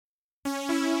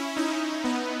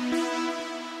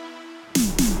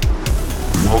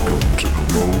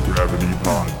70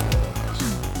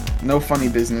 Podcast. No funny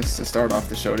business to start off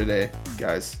the show today,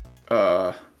 guys.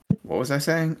 What was I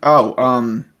saying?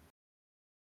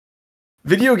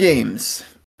 Video games.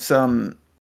 Some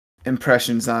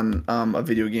impressions on a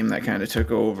video game that kind of took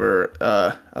over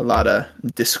a lot of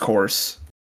discourse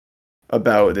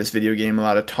about this video game, a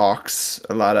lot of talks,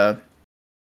 a lot of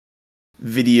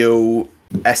video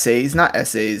essays, not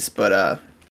essays, but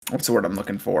what's the word I'm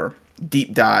looking for?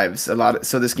 Deep dives.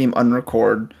 So this game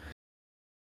Unrecord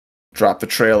dropped the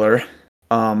trailer.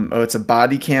 It's a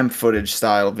body cam footage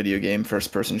style video game,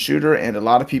 first person shooter, and a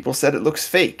lot of people said it looks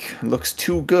fake. It looks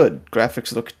too good.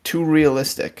 Graphics look too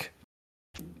realistic.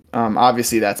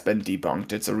 Obviously that's been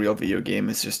debunked. It's a real video game.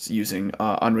 It's just using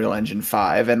Unreal Engine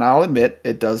 5, and I'll admit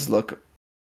it does look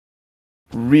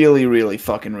really, really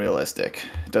fucking realistic.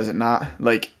 Does it not?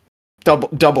 Like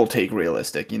double take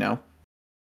realistic, you know?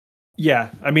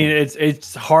 Yeah, I mean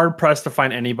it's hard pressed to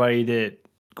find anybody that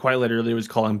quite literally was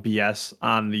calling BS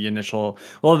on the initial.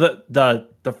 Well,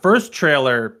 the first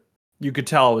trailer you could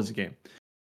tell it was a game.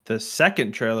 The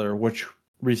second trailer, which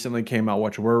recently came out,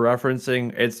 which we're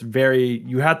referencing,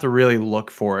 you have to really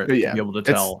look for it to be able to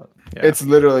tell. It's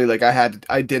literally like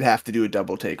I did have to do a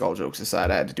double take. All jokes aside,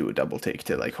 I had to do a double take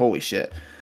to like, holy shit.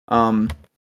 Anyway,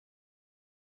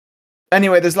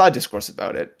 there's a lot of discourse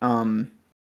about it.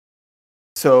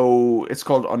 So it's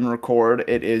called Unrecord.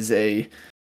 It is a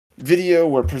video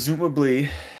where presumably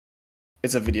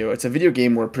it's a video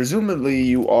game where presumably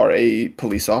you are a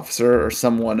police officer or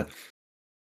someone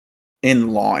in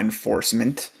law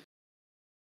enforcement.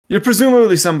 You're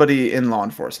presumably somebody in law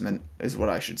enforcement is what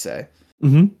I should say.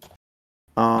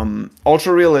 Mm-hmm.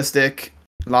 Ultra realistic,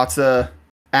 lots of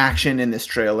action in this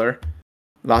trailer,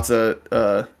 lots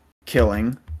of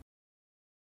killing.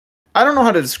 I don't know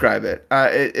how to describe it.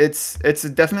 It's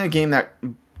definitely a game that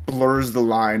blurs the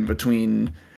line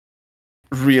between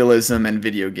realism and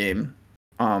video game.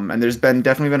 And there's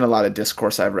definitely been a lot of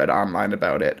discourse I've read online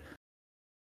about it.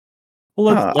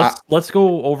 Well, let's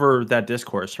go over that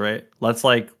discourse, right? Let's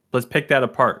pick that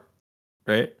apart,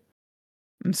 right?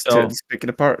 Let's pick it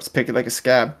apart. Let's pick it like a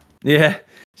scab. Yeah.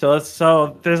 So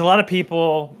there's a lot of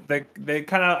people that they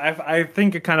kind of I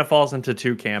think it kind of falls into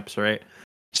two camps, right?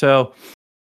 So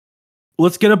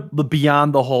let's get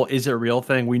beyond the whole is it real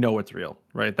thing. We know it's real,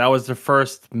 right? That was the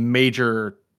first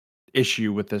major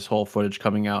issue with this whole footage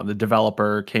coming out. The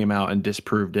developer came out and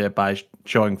disproved it by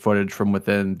showing footage from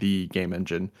within the game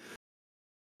engine.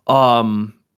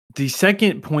 The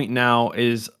second point now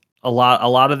is a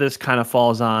lot of this kind of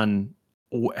falls on,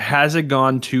 has it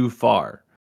gone too far?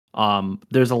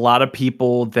 There's a lot of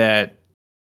people that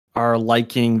are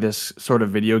liking this sort of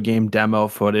video game demo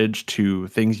footage to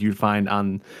things you'd find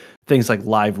on things like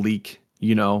Live Leak,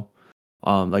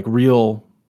 like real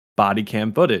body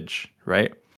cam footage,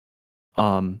 right?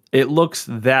 It looks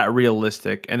that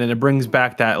realistic, and then it brings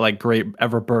back that like great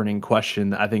ever burning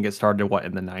question. I think it started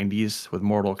in the 90s with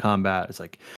Mortal Kombat. It's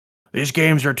like, these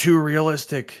games are too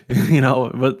realistic,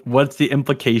 but what's the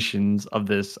implications of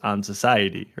this on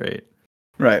society, right?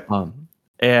 Right.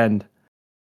 And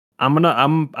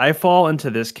I fall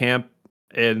into this camp,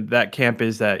 and that camp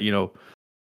is that,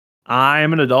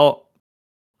 I'm an adult.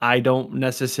 I don't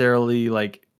necessarily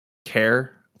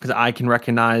care because I can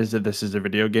recognize that this is a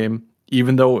video game,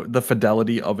 even though the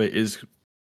fidelity of it is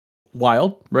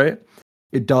wild, right?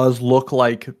 It does look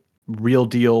like real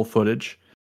deal footage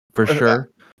for sure.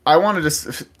 I want to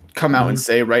just come out and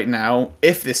say right now,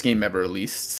 if this game ever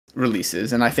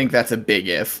releases, and I think that's a big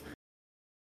if,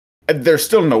 there's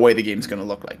still no way the game's going to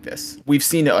look like this. We've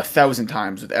seen it 1,000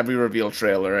 times with every reveal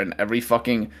trailer and every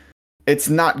fucking... It's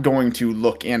not going to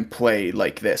look and play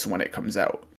like this when it comes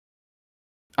out.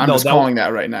 I'm just calling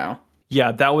that right now.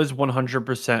 Yeah, that was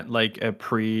 100% like a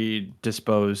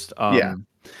predisposed. Yeah.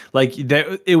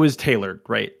 It was tailored,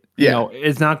 right? Yeah.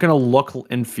 It's not going to look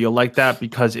and feel like that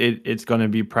because it's going to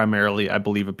be primarily, I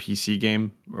believe, a PC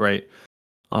game, right?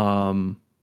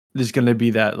 There's going to be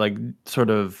that like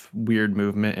sort of weird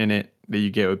movement in it that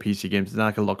you get with PC games. It's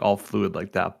not going to look all fluid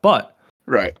like that, but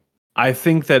right. I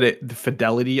think that the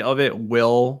fidelity of it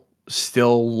will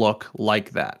still look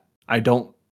like that. I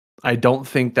don't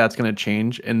think that's going to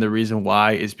change, and the reason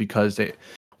why is because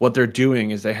what they're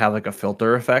doing is they have like a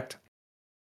filter effect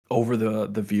over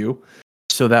the view,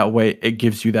 so that way it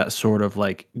gives you that sort of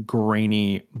like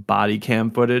grainy body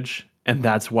cam footage, and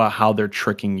that's how they're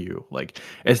tricking you. Like,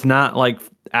 it's not like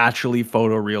actually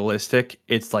photorealistic,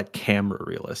 it's like camera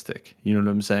realistic. You know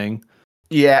what I'm saying?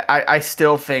 Yeah, I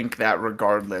still think that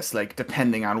regardless, like,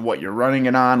 depending on what you're running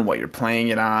it on, what you're playing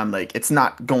it on, like, it's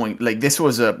not going, like, this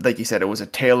was like you said, it was a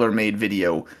tailor-made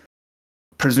video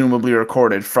presumably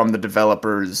recorded from the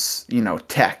developer's,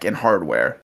 tech and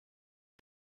hardware.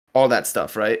 All that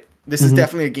stuff, right? This is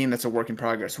definitely a game that's a work in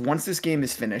progress. Once this game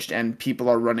is finished and people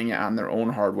are running it on their own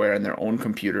hardware and their own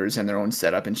computers and their own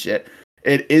setup and shit,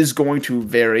 it is going to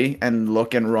vary and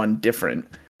look and run different.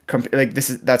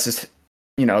 That's just,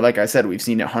 like I said, we've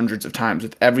seen it hundreds of times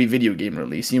with every video game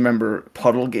release. You remember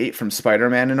Puddlegate from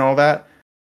Spider-Man and all that?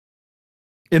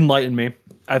 Enlighten me.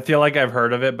 I feel like I've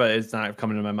heard of it, but it's not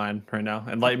coming to my mind right now.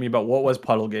 Enlighten me about what was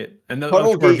Puddlegate, and for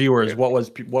our viewers, what was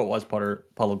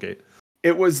Puddlegate?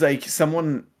 It was like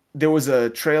there was a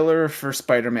trailer for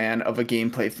Spider-Man of a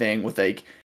gameplay thing with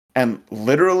and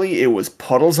literally it was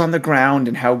puddles on the ground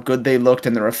and how good they looked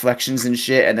and the reflections and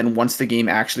shit. And then once the game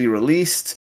actually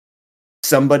released,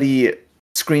 somebody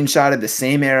screenshotted the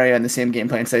same area and the same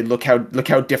gameplay and said, look how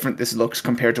different this looks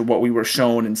compared to what we were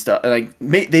shown and stuff.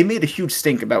 They made a huge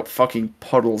stink about fucking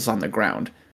puddles on the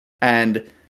ground. And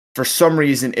for some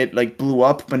reason it blew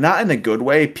up, but not in a good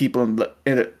way.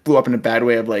 It blew up in a bad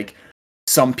way of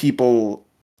some people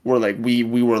were we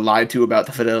were lied to about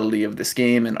the fidelity of this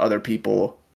game, and other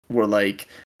people were like,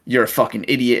 you're a fucking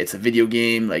idiot, it's a video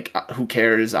game, who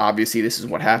cares, obviously this is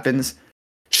what happens.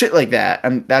 Shit like that.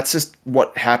 And that's just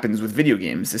what happens with video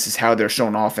games. This is how they're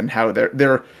shown off and how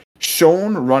they're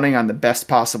shown running on the best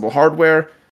possible hardware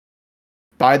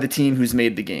by the team who's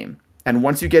made the game. And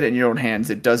once you get it in your own hands,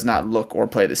 it does not look or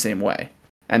play the same way.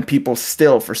 And people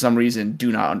still, for some reason,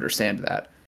 do not understand that.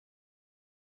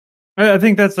 I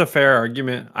think that's a fair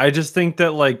argument. I just think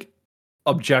that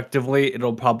objectively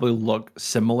it'll probably look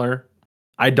similar.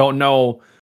 I don't know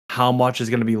how much is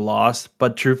going to be lost,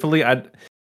 but truthfully,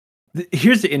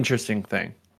 here's the interesting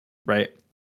thing, right?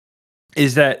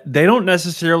 Is that they don't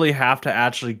necessarily have to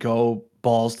actually go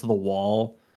balls to the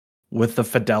wall with the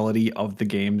fidelity of the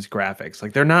game's graphics.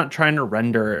 They're not trying to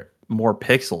render more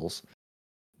pixels.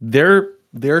 Their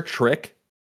trick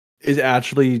is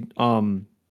actually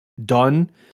done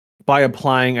by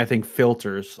applying, I think,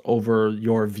 filters over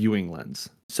your viewing lens.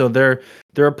 So they're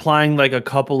applying a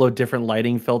couple of different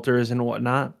lighting filters and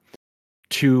whatnot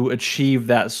to achieve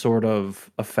that sort of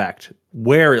effect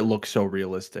where it looks so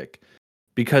realistic.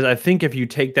 Because I think if you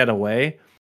take that away,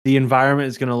 the environment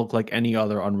is going to look like any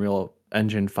other Unreal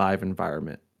Engine 5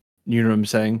 environment. You know what I'm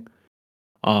saying?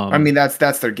 I mean, that's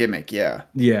their gimmick, yeah.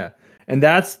 Yeah. And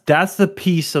that's the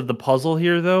piece of the puzzle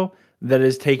here, though, that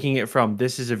is taking it from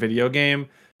this is a video game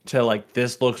to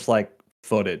this looks like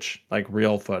footage,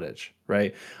 real footage,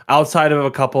 right? Outside of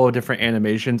a couple of different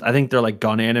animations, I think their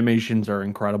gun animations are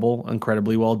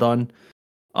incredibly well done.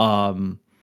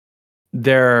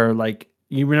 They're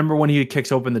you remember when he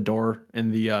kicks open the door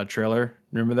in the trailer?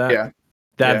 Remember that? Yeah.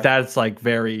 That's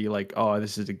very oh,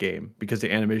 this is a game, because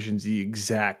the animation's the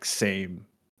exact same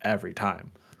every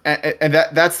time. And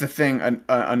that's the thing.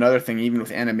 Another thing, even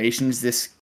with animations,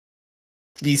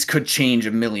 these could change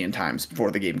a million times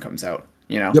before the game comes out.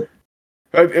 Yep.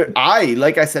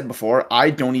 Like I said before, I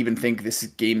don't even think this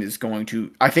game is going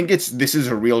to. I think this is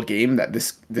a real game that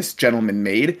this gentleman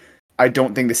made. I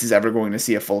don't think this is ever going to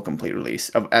see a full complete release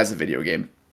as a video game.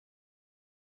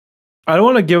 I don't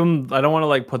want to give him. I don't want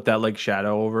to put that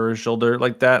shadow over his shoulder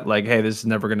like that. Hey, this is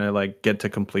never gonna get to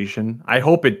completion. I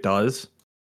hope it does,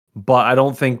 but I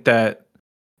don't think that.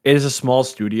 It is a small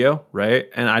studio, right?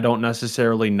 And I don't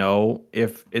necessarily know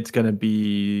if it's going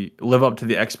to live up to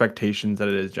the expectations that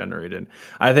it is generated.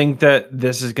 I think that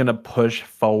this is going to push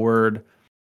forward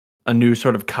a new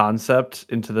sort of concept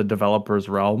into the developer's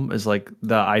realm, is the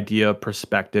idea of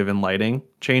perspective and lighting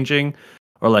changing,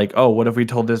 or oh, what if we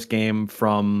told this game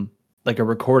from a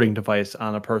recording device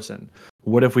on a person?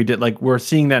 What if we did we're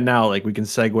seeing that now, we can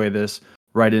segue this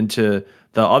right into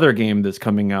the other game that's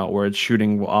coming out where it's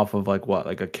shooting off of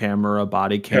a camera,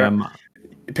 body cam.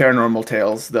 Paranormal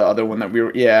Tales, the other one that we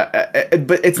were,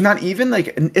 but it's not even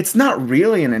it's not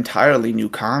really an entirely new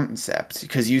concept,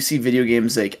 because you see video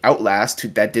games like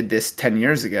Outlast that did this 10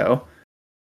 years ago.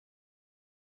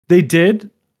 They did,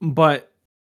 but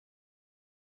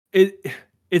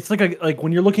it's like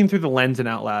when you're looking through the lens in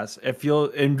Outlast,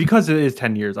 and because it is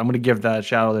 10 years, I'm going to give that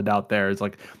shadow of the doubt there. It's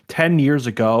 10 years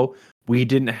ago, we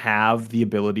didn't have the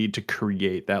ability to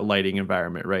create that lighting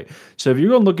environment, right? So if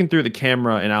you're looking through the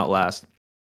camera in Outlast,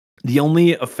 the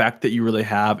only effect that you really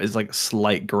have is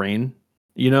slight grain,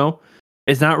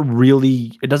 It's not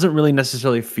really, it doesn't really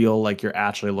necessarily feel like you're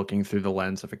actually looking through the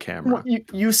lens of a camera. Well,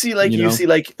 you see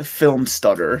see film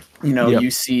stutter, Yep. You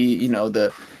see,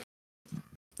 the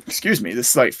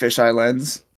slight fisheye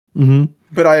lens. Mm-hmm.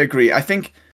 But I agree. I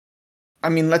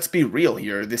mean, let's be real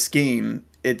here. This game,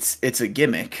 it's a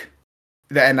gimmick.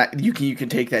 you can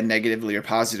take that negatively or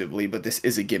positively, but this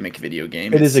is a gimmick video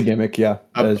game. It It's is a gimmick, yeah.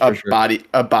 That is for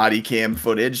sure. body cam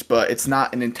footage, but it's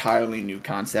not an entirely new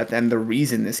concept. And the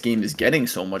reason this game is getting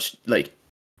so much like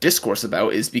discourse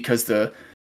about is because the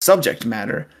subject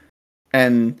matter.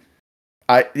 And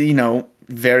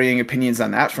varying opinions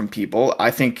on that from people.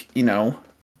 I think,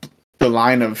 the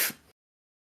line of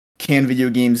can video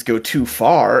games go too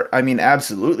far? I mean,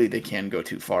 absolutely they can go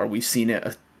too far. We've seen it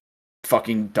a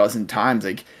fucking dozen times.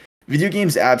 Like, video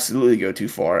games absolutely go too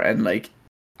far. And, like,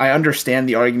 I understand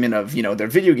the argument of, they're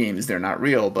video games, they're not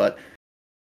real, but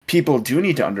people do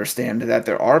need to understand that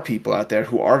there are people out there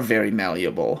who are very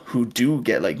malleable, who do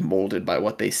get, like, molded by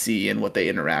what they see and what they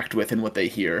interact with and what they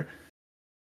hear.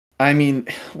 I mean,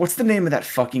 what's the name of that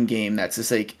fucking game that's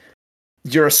just like,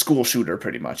 you're a school shooter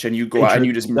pretty much, and you go out and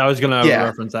you just... I was going to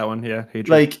reference that one, yeah. Hatred.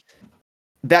 Like,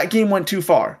 that game went too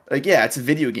far. Like, yeah, it's a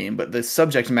video game, but the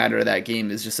subject matter of that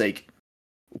game is just like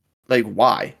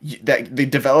why? The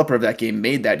developer of that game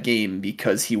made that game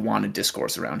because he wanted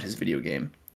discourse around his video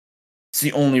game. It's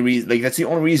the only reason, like, that's the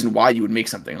only reason why you would make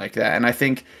something like that. And I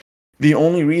think the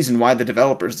only reason why the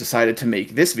developers decided to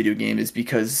make this video game is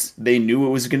because they knew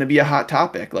it was going to be a hot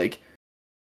topic. Like,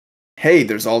 hey,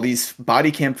 there's all these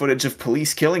body cam footage of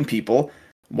police killing people.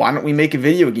 Why don't we make a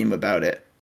video game about it?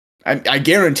 I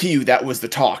guarantee you that was the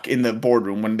talk in the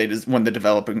boardroom when the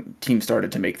developing team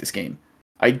started to make this game.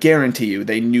 I guarantee you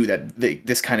they knew that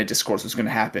this kind of discourse was going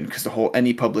to happen because the whole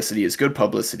any publicity is good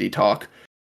publicity talk.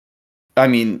 I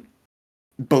mean,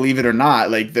 believe it or not,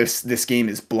 like this game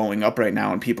is blowing up right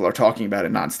now and people are talking about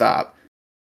it nonstop.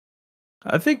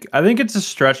 I think it's a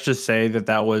stretch to say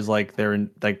that was like their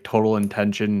like total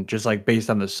intention, just like based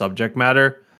on the subject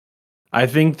matter. I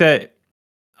think that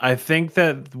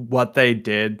what they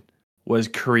did was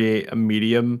create a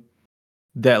medium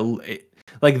that,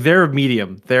 like, their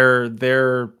medium,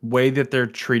 their way that they're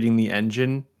treating the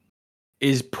engine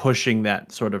is pushing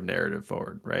that sort of narrative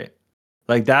forward, right?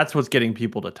 Like, that's what's getting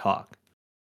people to talk,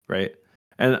 right?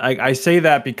 And I say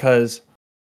that because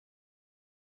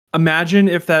imagine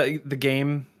if the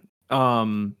game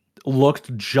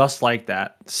looked just like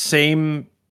that, same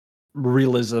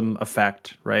realism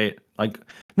effect, right? Like,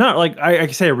 not like I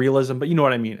say realism, but you know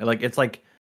what I mean. Like, it's like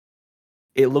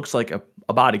it looks like a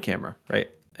body camera, right?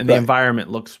 And the environment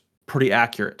looks pretty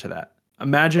accurate to that.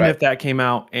 Imagine if that came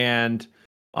out and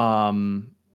I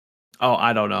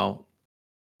don't know,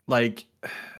 like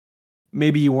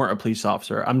maybe you weren't a police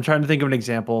officer. I'm trying to think of an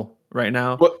example right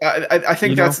now. Well, I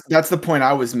think that's the point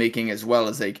I was making as well,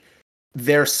 is like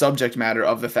their subject matter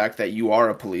of the fact that you are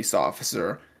a police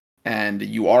officer and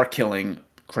you are killing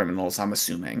criminals, I'm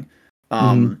assuming.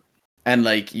 And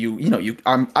like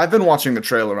I've been watching the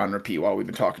trailer on repeat while we've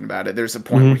been talking about it. There's a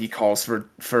point where he calls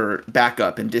for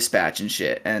backup and dispatch and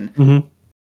shit, and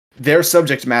their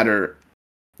subject matter,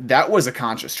 that was a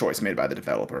conscious choice made by the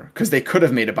developer, because they could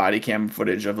have made a body cam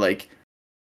footage of, like,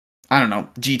 I don't know,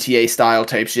 GTA style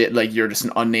type shit, like you're just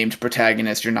an unnamed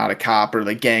protagonist, you're not a cop, or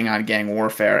like gang on gang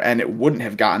warfare, and it wouldn't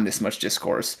have gotten this much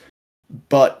discourse.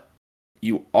 But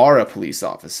you are a police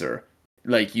officer,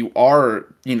 like you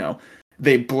are,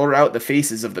 they blur out the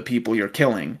faces of the people you're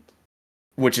killing,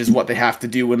 which is what they have to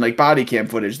do when, like, body cam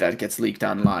footage that gets leaked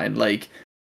online. Like,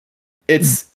 it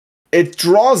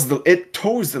toes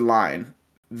the line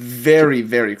very,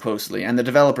 very closely, and the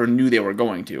developer knew they were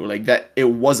going to, like, that it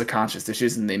was a conscious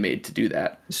decision they made to do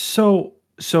that. So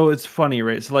it's funny,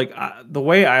 right? So, like, the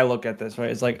way I look at this,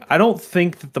 right, is like, I don't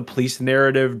think that the police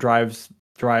narrative drives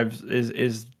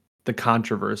is the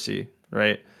controversy,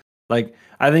 right? Like,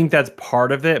 I think that's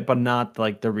part of it, but not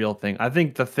like the real thing. I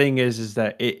think the thing is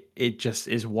that it just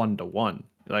is 1-to-1.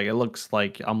 Like, it looks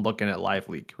like I'm looking at Live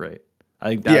Leak, right?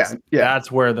 I think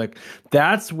that's where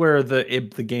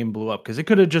the game blew up, because it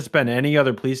could have just been any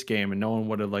other police game and no one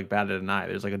would have, like, batted an eye.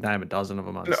 There's like a dime a dozen of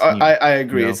them on Steam. I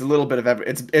agree. It's a little bit of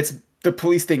it's the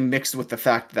police thing mixed with the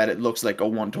fact that it looks like a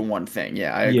 1-to-1 thing.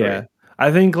 Yeah, I agree. Yeah. I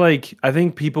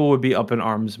think people would be up in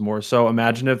arms more. So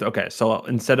imagine so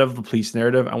instead of the police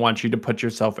narrative, I want you to put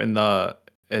yourself in the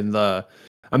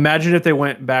imagine if they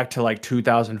went back to like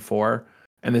 2004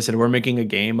 and they said, we're making a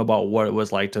game about what it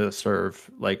was like to serve,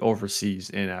 like,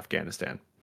 overseas in Afghanistan.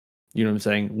 You know what I'm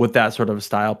saying? With that sort of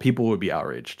style, people would be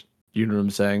outraged. You know what I'm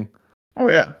saying? Oh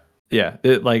yeah. Yeah,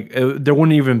 there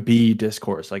wouldn't even be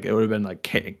discourse. Like, it would have been like,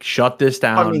 shut this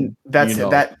down. I mean,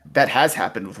 that has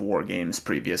happened with war games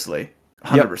previously.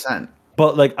 100%.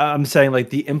 But, like, I'm saying, like,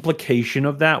 the implication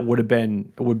of that would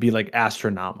be like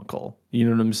astronomical. You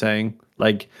know what I'm saying?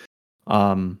 Like,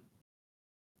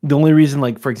 the only reason,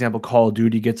 like, for example, Call of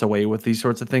Duty gets away with these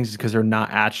sorts of things is because they're not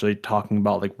actually talking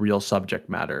about like real subject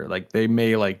matter. Like they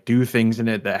may like do things in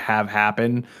it that have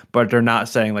happened, but they're not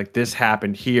saying like this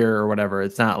happened here or whatever.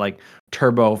 It's not like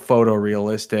turbo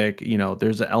photorealistic.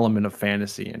 There's an element of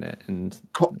fantasy in it, and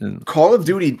Call of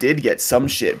Duty did get some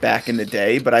shit back in the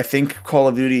day, but I think Call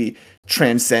of Duty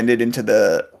transcended into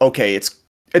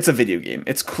it's a video game.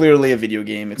 It's clearly a video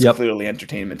game. It's Yep. clearly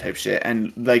entertainment type shit.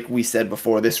 And like we said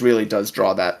before, this really does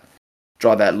draw that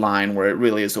line where it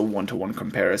really is a one-to-one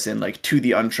comparison. Like to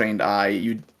the untrained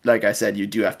eye, like I said, you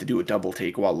do have to do a double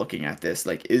take while looking at this.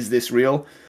 Like, is this real?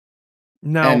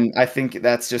 no, And I think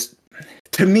that's just,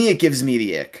 to me, it gives me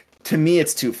the ick. To me,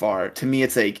 it's too far. To me,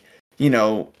 it's like,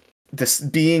 this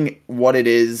being what it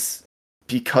is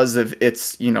because of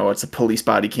it's a police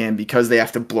body cam, because they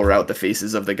have to blur out the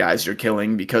faces of the guys you're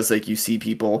killing, because like you see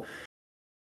people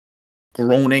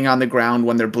groaning on the ground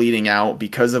when they're bleeding out,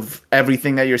 because of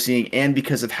everything that you're seeing and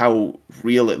because of how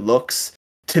real it looks.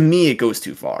 To me, it goes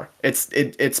too far.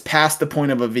 It's past the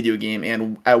point of a video game,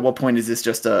 and at what point is this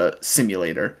just a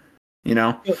simulator?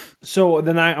 So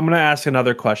then I'm going to ask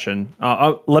another question.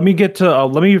 Let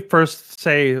me first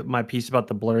say my piece about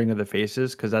the blurring of the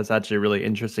faces, because that's actually a really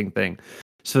interesting thing.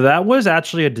 So that was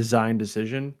actually a design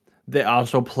decision that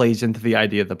also plays into the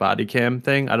idea of the body cam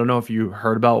thing. I don't know if you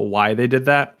heard about why they did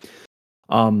that.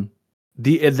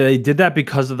 They did that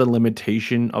because of the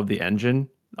limitation of the engine.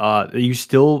 They're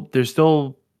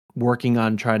still working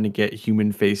on trying to get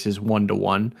human faces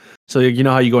 1-to-1. So you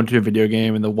know how you go into a video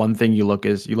game and the one thing you look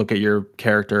at your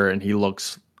character and he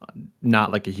looks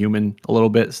not like a human a little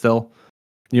bit still.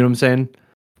 You know what I'm saying?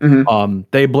 Mm-hmm.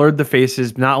 They blurred the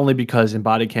faces not only because in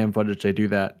body cam footage they do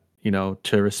that,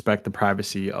 to respect the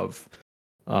privacy of,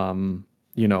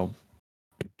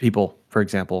 people, for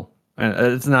example. And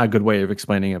it's not a good way of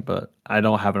explaining it, but I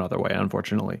don't have another way,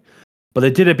 unfortunately. But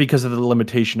they did it because of the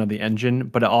limitation of the engine,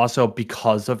 but also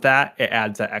because of that, it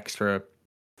adds that extra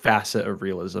facet of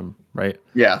realism, right?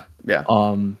 Yeah. There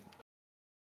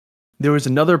was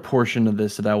another portion of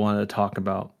this that I wanted to talk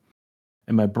about,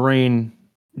 and my brain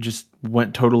just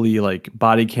went totally like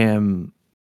body cam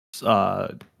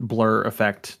blur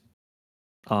effect.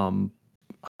 What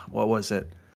was it?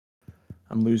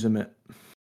 I'm losing it.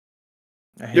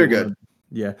 You're good.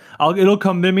 Yeah, it'll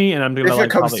come to me, and I'm gonna If it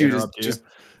comes to you, interrupt you.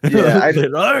 Yeah,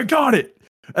 I got it.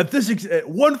 At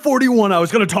 1:41, I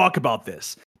was gonna talk about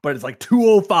this, but it's like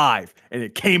 2:05, and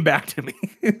it came back to me.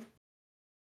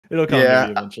 It'll come to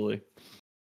me eventually.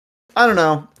 I don't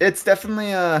know. It's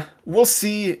definitely we'll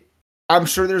see. I'm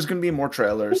sure there's gonna be more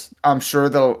trailers. I'm sure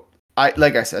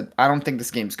like I said, I don't think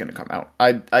this game's gonna come out.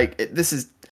 This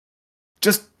is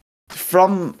just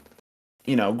from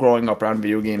growing up around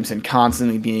video games and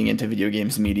constantly being into video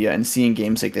games media and seeing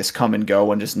games like this come and go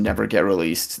and just never get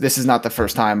released. This is not the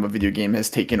first time a video game has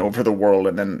taken over the world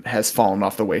and then has fallen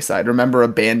off the wayside. Remember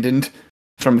Abandoned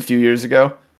from a few years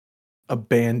ago?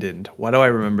 Abandoned. Why do I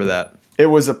remember that? It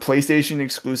was a PlayStation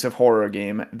exclusive horror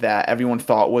game that everyone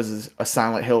thought was a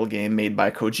Silent Hill game made by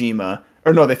Kojima.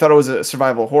 Or no, they thought it was a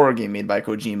survival horror game made by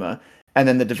Kojima. And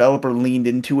then the developer leaned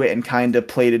into it and kind of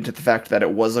played into the fact that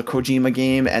it was a Kojima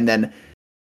game, and then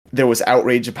there was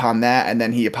outrage upon that, and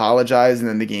then he apologized, and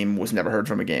then the game was never heard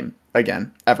from again,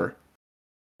 ever.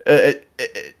 It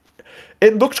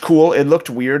looked cool, it looked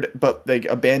weird, but like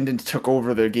Abandoned took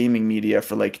over the gaming media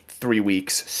for like 3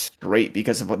 weeks straight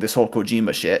because of this whole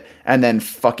Kojima shit, and then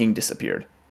fucking disappeared.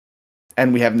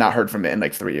 And we have not heard from it in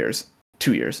like 3 years,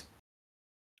 2 years.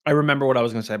 I remember what I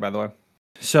was going to say, by the way.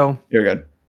 So You're good.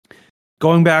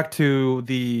 Going back to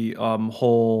the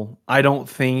whole, I don't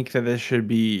think that this should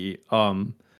be.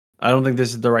 I don't think this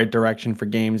is the right direction for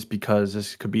games because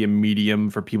this could be a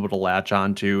medium for people to latch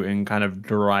onto and kind of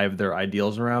derive their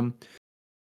ideals around.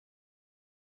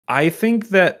 I think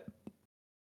that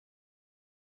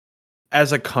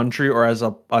as a country or as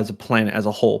a planet as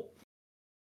a whole,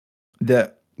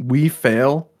 that we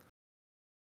fail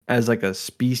as like a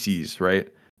species,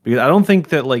 right? Because I don't think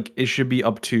that like it should be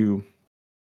up to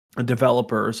a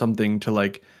developer or something to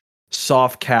like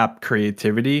soft cap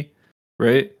creativity,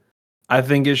 right? I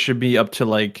think it should be up to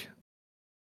like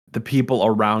the people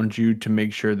around you to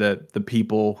make sure that the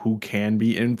people who can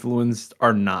be influenced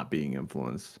are not being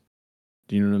influenced.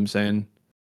 Do you know what I'm saying?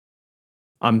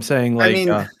 I'm saying like, I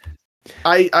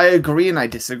mean, I agree and I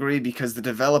disagree because the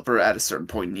developer at a certain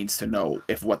point needs to know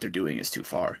if what they're doing is too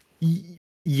far.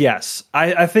 Yes,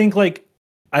 I think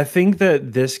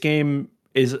that this game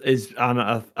is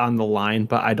on the line,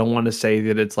 but I don't want to say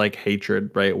that it's like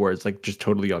hatred, right? Where it's like just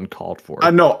totally uncalled for.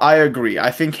 No, I agree.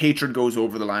 I think hatred goes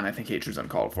over the line. I think hatred's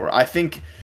uncalled for. I think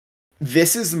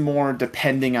this is more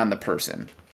depending on the person.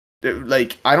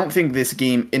 Like, I don't think this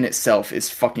game in itself is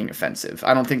fucking offensive.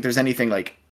 I don't think there's anything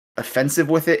like offensive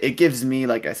with it. It gives me,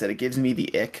 like I said, it gives me the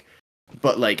ick.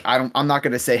 But like, I'm not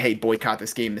gonna say, hey, boycott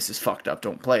this game. This is fucked up.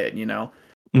 Don't play it. You know.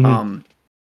 Mhm.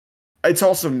 It's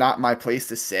also not my place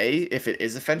to say if it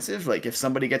is offensive. Like, if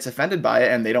somebody gets offended by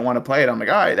it and they don't want to play it, I'm like,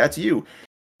 all right, that's you.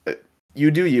 You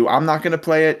do you. I'm not gonna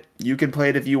play it. You can play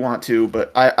it if you want to.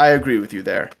 But I agree with you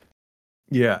there.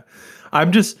 Yeah. I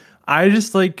just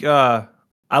like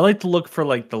I like to look for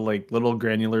like the like little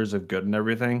granulars of good and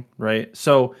everything, right?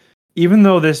 So even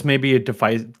though this may be a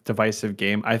divisive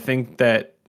game, I think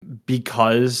that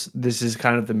because this is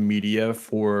kind of the media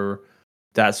for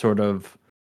that sort of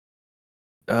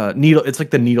needle, it's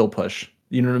like the needle push.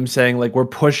 You know what I'm saying? Like we're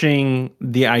pushing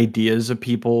the ideas of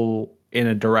people in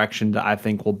a direction that I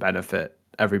think will benefit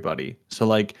everybody. So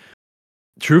like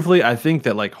truthfully, I think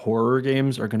that like horror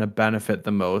games are going to benefit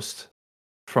the most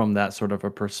from that sort of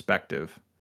a perspective.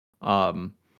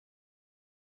 Um,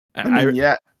 I mean,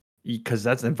 yeah, because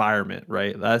that's environment,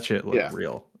 right? That shit look yeah.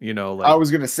 real, you know. I Like, was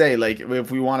gonna say, like,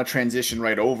 if we want to transition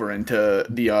right over into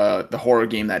the horror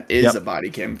game that is yep, a body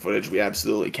cam footage, we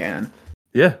absolutely can.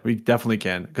 yeah, we definitely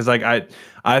can. Because like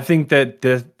I think that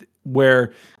this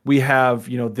where we have,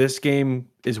 you know, this game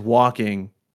is walking,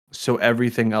 so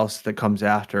everything else that comes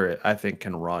after it, I think,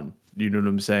 can run. You know what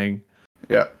I'm saying?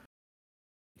 Yeah.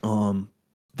 Um,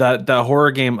 that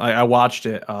horror game, I watched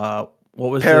it. What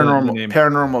was the name?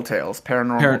 Paranormal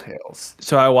Tales.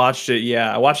 So I watched it.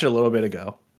 Yeah, I watched it a little bit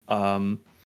ago.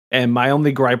 And my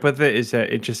only gripe with it is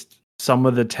that it just some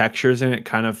of the textures in it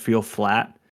kind of feel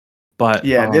flat. But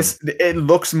Yeah, it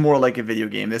looks more like a video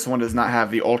game. This one does not have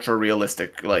the ultra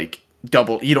realistic like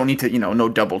double. You don't need to, no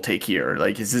double take here.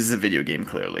 Like this is a video game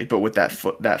clearly, but with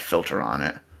that filter on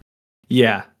it.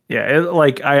 yeah,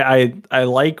 like I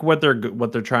like what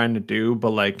they're trying to do,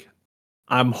 but like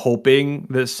I'm hoping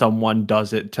that someone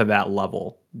does it to that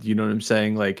level. You know what I'm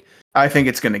saying? Like I think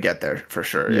it's gonna get there for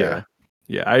sure. Yeah.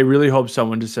 Yeah, I really hope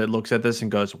someone just looks at this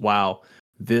and goes, "Wow,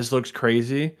 this looks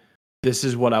crazy. This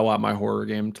is what I want my horror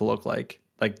game to look like.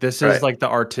 Like this is Right. like the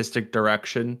artistic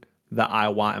direction that I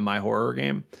want in my horror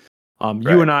game." You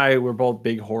Right. and I were both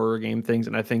big horror game things,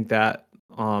 and I think that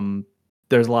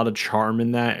there's a lot of charm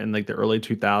in that in like the early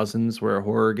 2000s where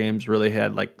horror games really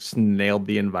had like nailed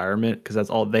the environment because that's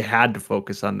all they had to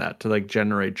focus on that to like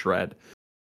generate dread.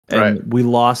 And Right. we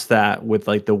lost that with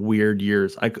like the weird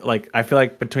years. I feel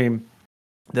like between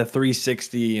the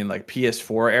 360 and like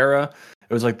PS4 era,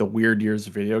 it was like the weird years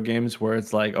of video games where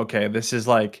it's like, okay, this is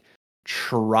like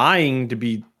trying to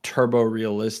be turbo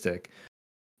realistic,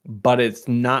 but it's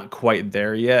not quite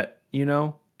there yet, you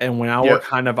know? And when now we're Yep.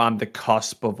 kind of on the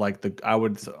cusp of like I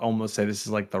would almost say this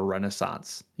is like the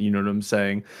Renaissance. You know what I'm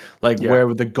saying? Like Yeah.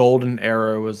 where the golden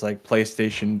era was like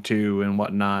PlayStation 2 and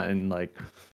whatnot, and like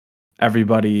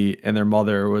everybody and their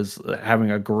mother was having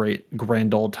a great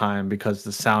grand old time because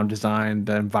the sound design,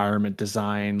 the environment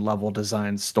design, level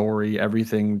design, story,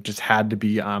 everything just had to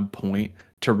be on point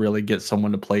to really get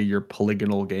someone to play your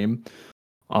polygonal game.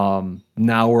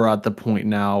 Now we're at the point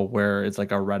now where it's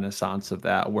like a renaissance of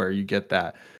that, where you get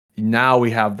that. Now we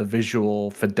have the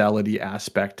visual fidelity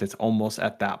aspect. It's almost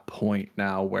at that point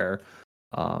now where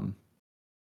um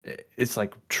it's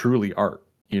like truly art,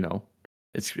 you know.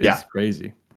 It's Yeah.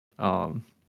 crazy. Um,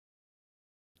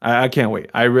 I can't wait.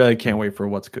 I really can't wait for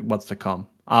what's to come.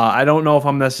 I don't know if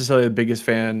I'm necessarily the biggest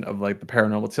fan of like the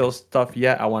paranormal tales stuff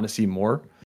yet. I want to see more.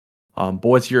 But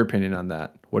what's your opinion on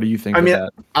that? What do you think I of mean,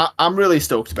 that? I'm really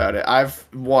stoked about it. I've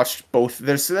watched both.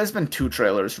 There's been two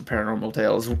trailers for Paranormal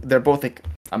Tales. They're both like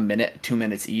a minute, 2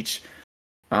 minutes each.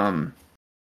 Um,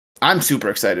 I'm super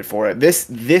excited for it. This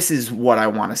is what I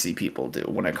want to see people do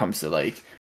when it comes to like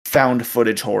found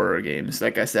footage horror games.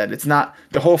 Like I said, it's not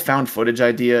the whole found footage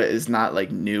idea is not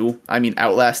like new. I mean,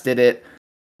 Outlast did it.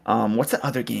 What's the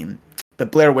other game? The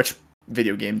Blair Witch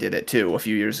video game did it too a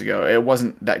few years ago. It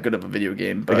wasn't that good of a video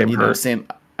game, The but game Hurt. same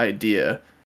idea.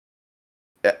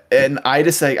 And I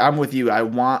just like I'm with you. I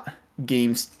want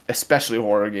games, especially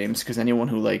horror games, because anyone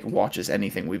who like watches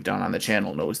anything we've done on the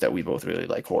channel knows that we both really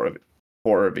like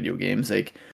horror video games.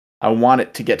 Like I want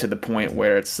it to get to the point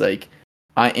where it's like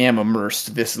I am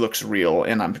immersed. This looks real,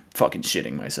 and I'm fucking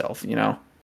shitting myself. You know?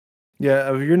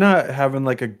 Yeah, if you're not having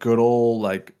like a good old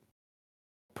like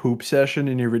poop session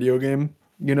in your video game,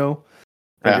 you know,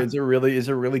 like Yeah. is it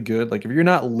really good? Like if you're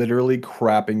not literally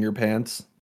crapping your pants,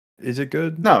 is it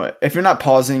good? No, if you're not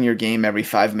pausing your game every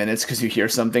 5 minutes because you hear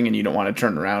something and you don't want to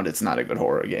turn around, it's not a good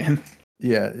horror game.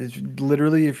 Yeah, it's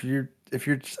literally if you're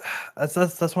that's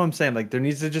what I'm saying. Like there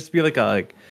needs to just be like a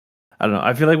like I don't know.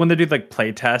 I feel like when they do like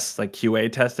play tests, like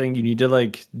QA testing, you need to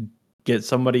like get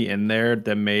somebody in there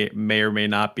that may or may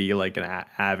not be like an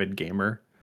avid gamer,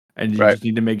 and you Right. just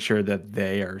need to make sure that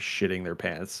they are shitting their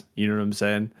pants. You know what I'm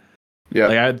saying? Yeah.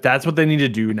 Like that's what they need to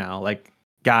do now. Like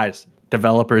guys,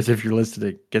 developers, if you're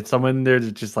listening, get someone in there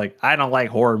that's just like, I don't like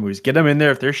horror movies. Get them in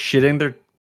there if they're shitting their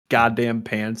goddamn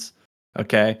pants.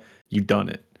 Okay, you've done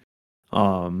it.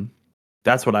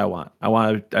 That's what I want.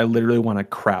 I literally want to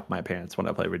crap my pants when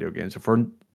I play video games.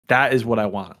 That is what I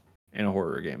want in a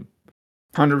horror game.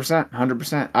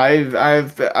 100%.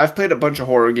 I've played a bunch of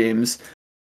horror games.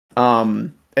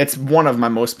 It's one of my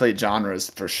most played genres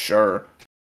for sure,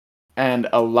 and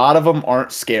a lot of them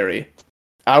aren't scary.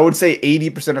 I would say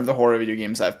 80% of the horror video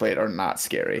games I've played are not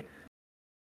scary.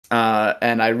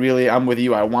 And I'm with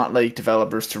you. I want like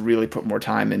developers to really put more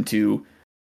time into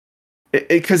it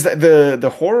because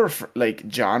the horror like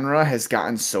genre has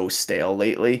gotten so stale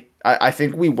lately. I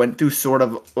think we went through sort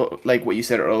of like what you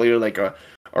said earlier, like a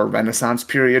renaissance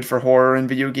period for horror in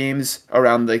video games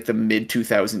around like the mid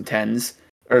 2010s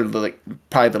or like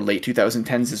probably the late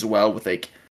 2010s as well, with like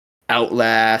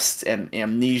Outlast and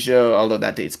Amnesia, although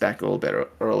that dates back a little bit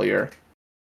earlier.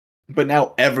 But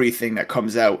now everything that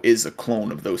comes out is a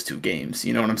clone of those two games.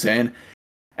 You know what I'm saying?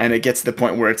 And it gets to the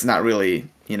point where it's not really,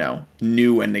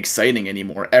 new and exciting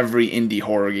anymore. Every indie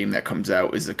horror game that comes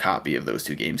out is a copy of those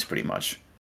two games, pretty much.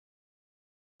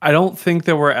 I don't think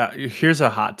that here's a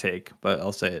hot take, but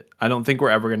I'll say it. I don't think we're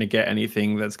ever going to get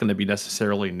anything that's going to be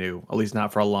necessarily new, at least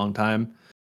not for a long time.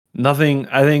 Nothing.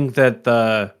 I think that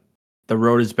the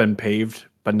road has been paved,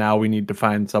 but now we need to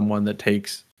find someone that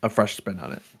takes a fresh spin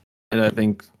on it. And I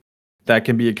think that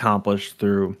can be accomplished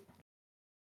through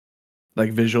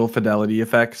like visual fidelity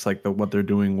effects, like what they're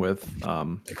doing with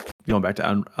going back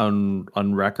to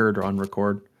Unrecord or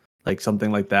Unrecord. Like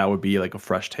something like that would be like a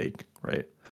fresh take, right?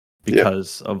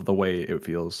 Because of the way it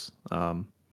feels.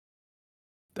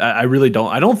 I really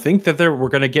don't. I don't think that we're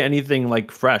gonna get anything like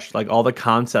fresh. Like all the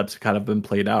concepts kind of been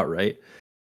played out, right?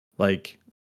 Like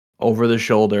over the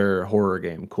shoulder horror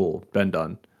game, cool, been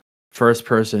done. First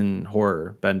person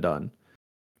horror, been done.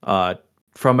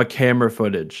 From a camera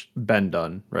footage, been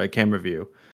done, right? Camera view.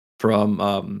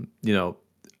 From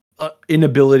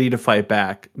inability to fight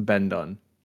back, been done.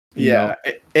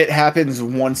 It happens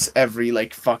once every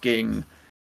like fucking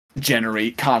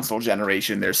console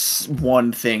generation. There's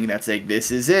one thing that's like,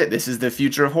 this is it. This is the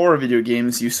future of horror video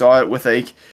games. You saw it with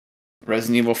like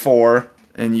Resident Evil 4,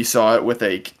 and you saw it with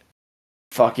like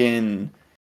fucking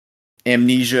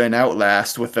Amnesia and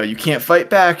Outlast with a you can't fight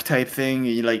back type thing.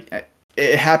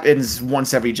 It happens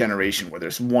once every generation where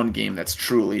there's one game that's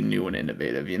truly new and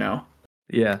innovative,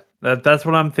 Yeah, that's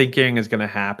what I'm thinking is going to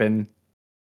happen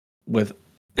with.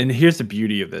 And here's the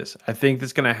beauty of this. I think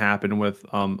that's going to happen with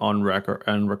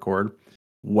Unrecord,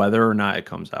 whether or not it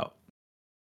comes out.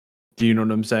 Do you know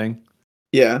what I'm saying?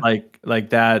 Yeah. Like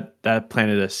that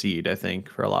planted a seed, I think,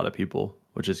 for a lot of people,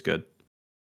 which is good.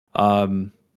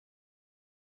 You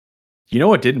know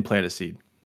what didn't plant a seed?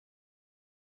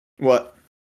 What?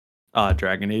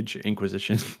 Dragon Age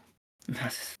Inquisition.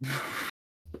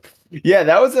 Yeah,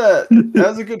 that was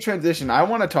a good transition. I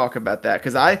want to talk about that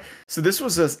because so this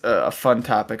was a fun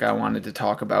topic I wanted to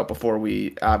talk about before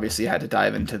we obviously had to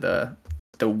dive into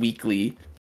the weekly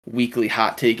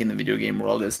hot take in the video game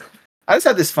world. I just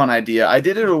had this fun idea. I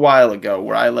did it a while ago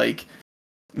where I like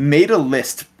made a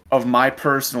list of my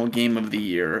personal game of the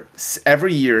year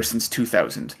every year since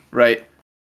 2000, right?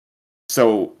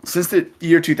 So since the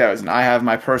year 2000, I have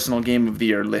my personal game of the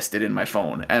year listed in my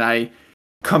phone, and I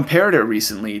compared it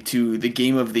recently to the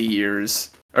Game of the Years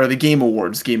or the Game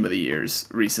Awards Game of the Years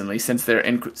recently since their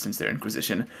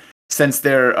introduction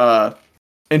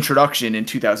in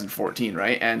 2014,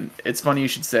 right? And it's funny you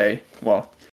should say,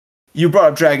 well, you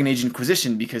brought up Dragon Age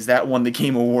Inquisition because that won the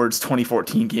Game Awards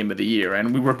 2014 Game of the Year,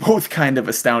 and we were both kind of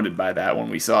astounded by that when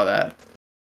we saw that.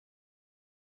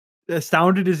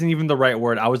 Astounded isn't even the right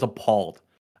word. I was appalled.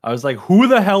 I was like, who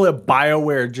the hell at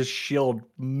BioWare just shilled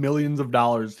millions of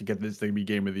dollars to get this thing to be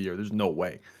Game of the Year? There's no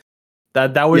way.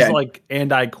 That was like,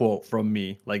 and I quote from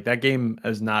me, like that game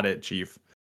is not it, Chief.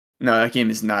 No, that game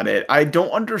is not it. I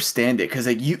don't understand it because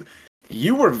like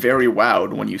you were very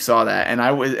wowed when you saw that, and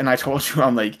I told you,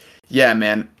 I'm like, yeah,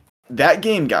 man, that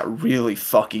game got really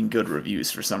fucking good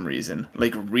reviews for some reason,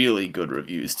 like really good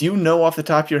reviews. Do you know off the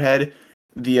top of your head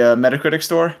the Metacritic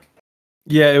score?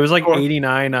 Yeah, it was like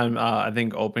 89 on I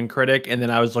think OpenCritic, and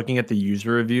then I was looking at the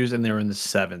user reviews, and they were in the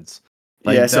 7s.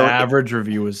 Like the average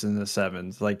review was in the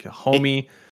 7s. Like, homie,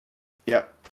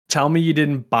 tell me you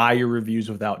didn't buy your reviews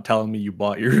without telling me you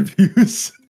bought your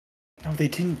reviews. No, they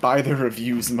didn't buy their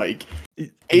reviews, Mike.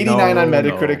 89 on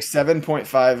Metacritic,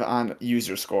 7.5 on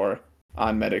user score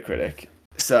on Metacritic.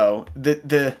 So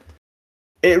the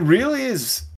It really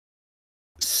is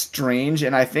strange,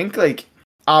 and I think like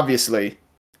obviously,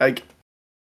 like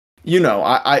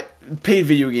I paid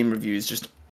video game reviews. Just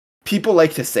people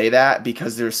like to say that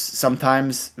because there's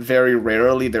sometimes, very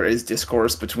rarely, there is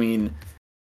discourse between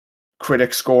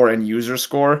critic score and user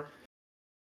score.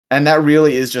 And that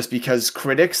really is just because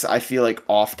critics, I feel like,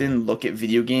 often look at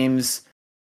video games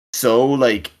so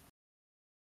like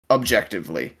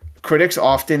objectively. Critics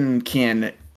often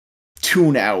can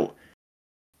tune out.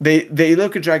 They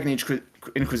look at Dragon Age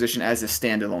Inquisition as a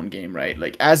standalone game, right?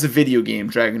 Like as a video game,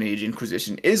 Dragon Age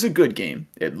Inquisition is a good game.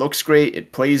 It looks great,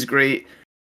 it plays great.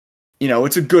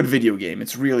 It's a good video game.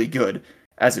 It's really good.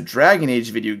 As a Dragon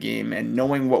Age video game, and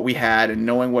knowing what we had and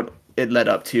knowing what it led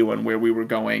up to and where we were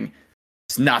going,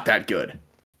 it's not that good.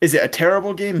 Is it a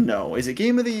terrible game? No. Is it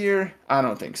game of the year? I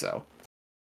don't think so.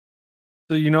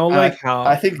 So like how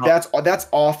I think that's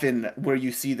often where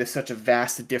you see such a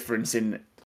vast difference in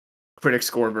critic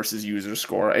score versus user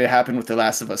score. It happened with The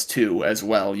Last of Us 2 as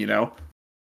well,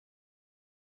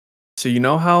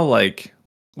 So how like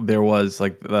there was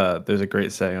like there's a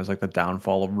great saying, it was like the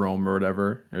downfall of Rome or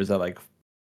whatever. There's that like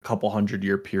couple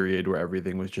 100-year period where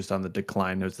everything was just on the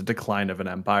decline. There's the decline of an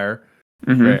empire.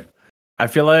 Mm-hmm. Right. I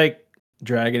feel like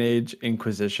Dragon Age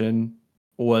Inquisition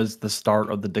was the start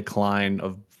of the decline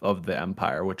of the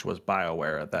empire, which was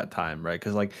BioWare at that time, right?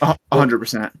 Because like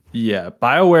 100%. Yeah,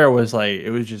 BioWare was like,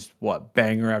 it was just what,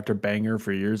 banger after banger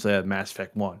for years. They had Mass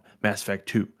Effect 1, Mass Effect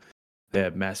 2. They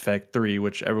had Mass Effect 3,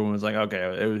 which everyone was like, okay,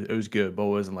 it was good, but it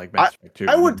wasn't like Mass Effect 2.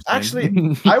 I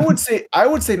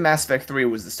would say Mass Effect 3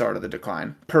 was the start of the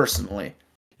decline, personally.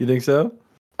 You think so?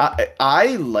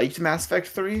 I liked Mass Effect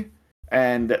 3,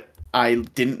 and I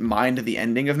didn't mind the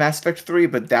ending of Mass Effect 3,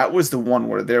 but that was the one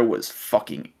where there was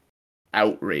fucking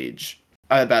outrage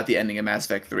about the ending of Mass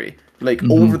Effect 3. Like,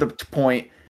 over the point,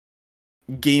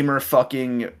 gamer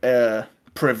fucking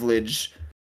privilege.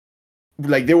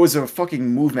 Like, there was a fucking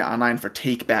movement online for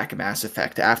take back Mass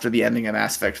Effect after the ending of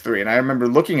Mass Effect 3. And I remember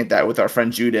looking at that with our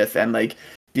friend Judith and, like,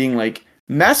 being like,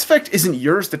 Mass Effect isn't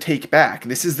yours to take back.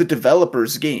 This is the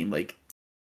developer's game. Like,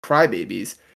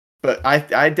 crybabies. But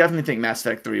I definitely think Mass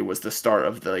Effect 3 was the start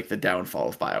of the downfall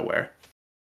of BioWare.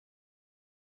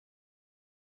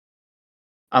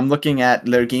 I'm looking at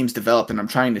their games developed and I'm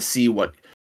trying to see what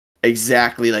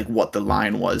exactly what the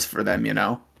line was for them,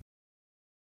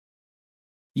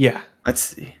 Yeah. Let's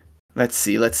see.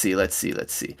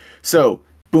 So,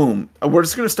 boom. We're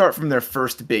just going to start from their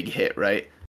first big hit, right?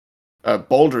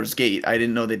 Baldur's Gate. I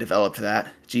didn't know they developed that.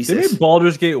 Jesus. They made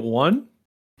Baldur's Gate 1?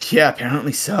 Yeah,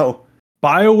 apparently so.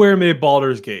 BioWare made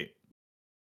Baldur's Gate.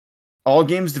 All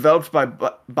games developed by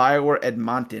BioWare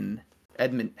Edmonton.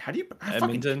 How do you...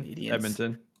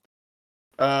 Edmonton.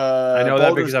 I know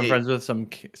that because I'm friends with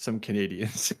some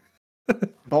Canadians.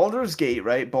 Baldur's Gate,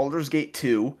 right? Baldur's Gate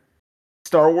 2.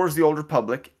 Star Wars The Old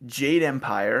Republic, Jade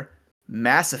Empire,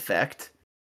 Mass Effect,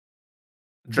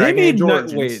 Dragon Age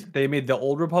Origins. Wait, they made The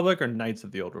Old Republic or Knights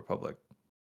of the Old Republic?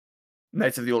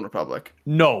 Knights of the Old Republic.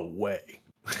 No way.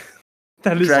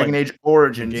 That is Dragon Age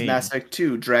Origins, Mass Effect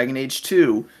 2, Dragon Age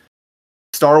 2,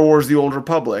 Star Wars The Old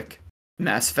Republic,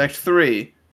 Mass Effect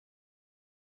 3.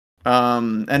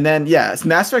 And then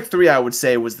Mass Effect 3 I would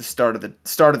say was the start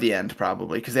of the end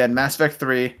probably, because they had Mass Effect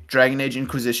 3, Dragon Age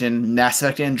Inquisition, Mass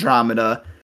Effect Andromeda,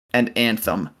 and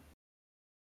Anthem.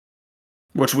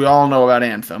 Which we all know about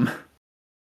Anthem.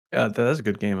 Yeah, that's a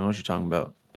good game. I know what you're talking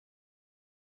about.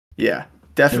 Yeah,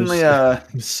 definitely it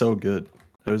was so good.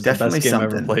 It was definitely the best game I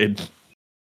ever played.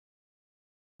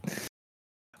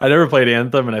 I never played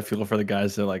Anthem, and I feel for the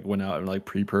guys that went out and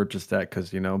pre-purchased that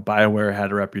because BioWare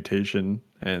had a reputation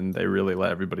and they really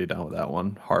let everybody down with that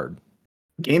one hard.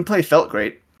 Gameplay felt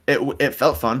great. It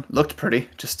felt fun. Looked pretty.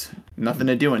 Just nothing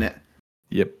to do in it.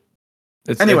 Yep.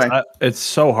 It's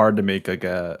so hard to make it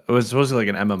was supposed to be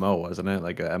an MMO, wasn't it?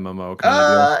 Like a MMO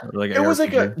kind of deal,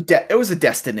 it was a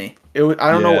Destiny.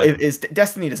 I don't know if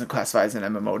Destiny doesn't classify as an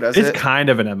MMO, does it? It's kind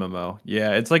of an MMO.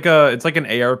 Yeah, it's like an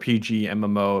ARPG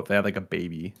MMO if they had a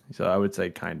baby. So I would say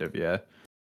kind of, yeah.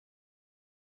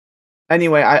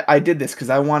 Anyway, I did this because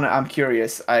I'm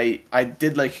curious. I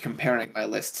did comparing my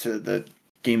list to the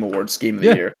Game Awards Game of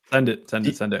the Year. Send it.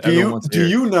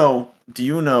 Do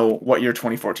you know what your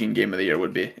 2014 Game of the Year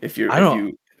would be if you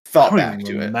thought back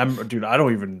to it? Dude, I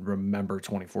don't even remember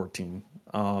 2014.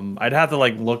 I'd have to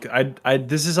look.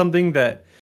 This is something that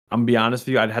I'm gonna be honest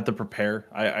with you. I'd have to prepare.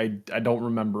 I don't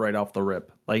remember right off the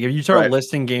rip. If you start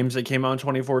listing games that came out in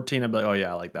 2014, I'd be like, oh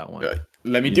yeah, I like that one.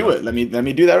 Let me do it. Let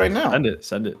me do that right now.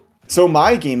 Send it. So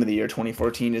my Game of the Year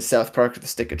 2014 is South Park: The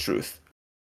Stick of Truth.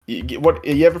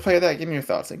 You ever play that? Give me your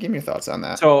thoughts. Give me your thoughts on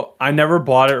that. So I never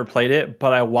bought it or played it,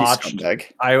 but You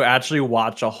scumbag. I actually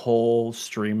watched a whole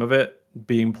stream of it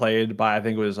being played by, I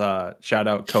think it was shout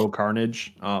out Co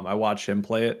Carnage. I watched him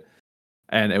play it,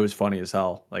 and it was funny as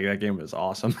hell. Like that game was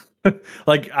awesome.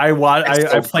 Like I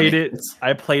played funny. it.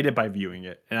 I played it by viewing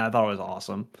it, and I thought it was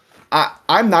awesome.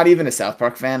 I'm not even a South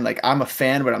Park fan. Like I'm a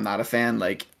fan, but I'm not a fan.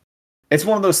 Like it's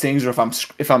one of those things where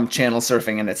if I'm channel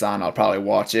surfing and it's on, I'll probably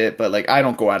watch it. But like I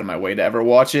don't go out of my way to ever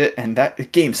watch it. And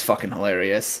that game's fucking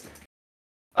hilarious.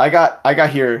 I got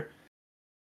here.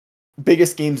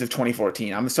 Biggest games of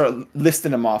 2014. I'm gonna start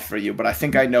listing them off for you, but I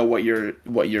think I know what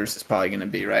yours is probably gonna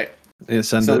be, right? Yeah,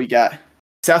 We got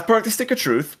South Park: The Stick of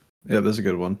Truth. Yeah, that's a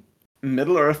good one.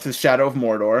 Middle Earth: The Shadow of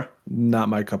Mordor. Not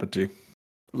my cup of tea.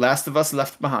 Last of Us: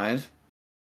 Left Behind.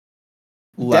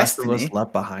 Last Destiny. of Us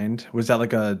Left Behind. Was that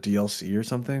like a DLC or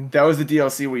something? That was the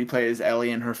DLC where you play as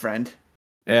Ellie and her friend,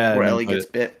 Yeah, where Ellie gets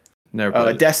bit. Never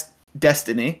played it.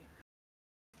 Destiny.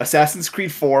 Assassin's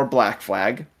Creed 4: Black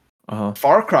Flag. Uh-huh.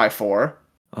 Far Cry 4.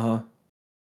 Uh-huh.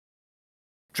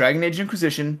 Dragon Age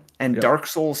Inquisition, and Dark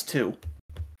Souls 2.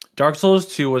 Dark Souls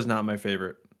 2 was not my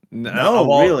favorite.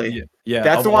 No, really? Yeah.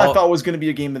 That's the one I thought was going to be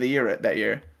a game of the year that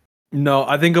year. No,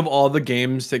 I think of all the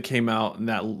games that came out in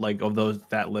that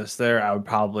list there, I would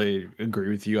probably agree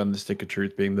with you on the Stick of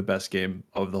Truth being the best game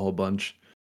of the whole bunch.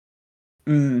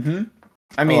 Mm-hmm.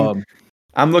 I mean,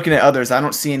 I'm looking at others. I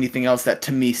don't see anything else that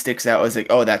to me sticks out as like,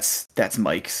 oh, that's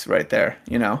Mike's right there,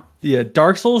 you know? Yeah,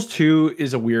 Dark Souls 2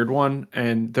 is a weird one,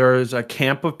 and there's a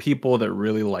camp of people that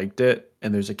really liked it,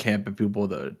 and there's a camp of people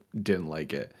that didn't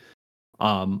like it.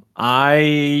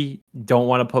 I don't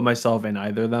want to put myself in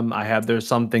either of them. There's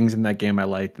some things in that game I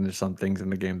liked, and there's some things in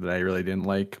the game that I really didn't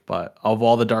like. But of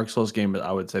all the Dark Souls games,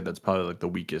 I would say that's probably like the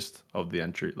weakest of the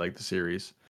entry, like the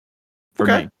series. For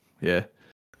me. Yeah.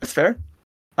 That's fair.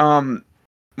 Want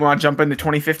to jump into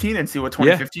 2015 and see what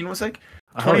 2015 was like?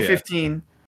 2015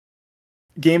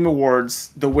 Game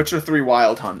Awards, The Witcher 3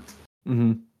 Wild Hunt.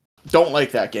 Mm-hmm. Don't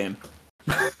like that game.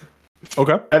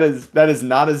 Okay. That is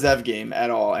not a Zev game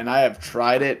at all, and I have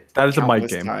tried it. That is a Mike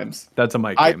game. That's a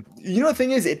Mike game. You know the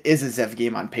thing is, it is a Zev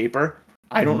game on paper.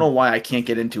 I don't know why I can't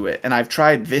get into it, and I've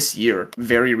tried this year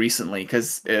very recently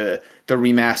because the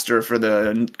remaster for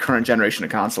the current generation of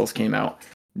consoles came out,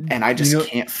 and I just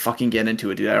can't fucking get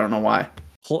into it, dude. I don't know why.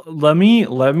 Let me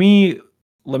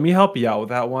help you out with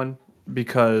that one,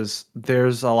 because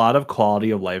there's a lot of quality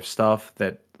of life stuff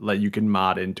that you can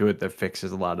mod into it that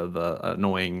fixes a lot of the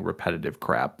annoying repetitive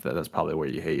crap that's probably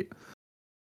what you hate.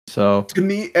 So to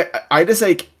me, I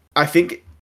think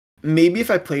maybe if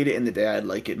I played it in the day I'd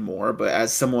like it more, but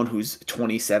as someone who's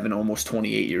 27, almost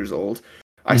 28 years old,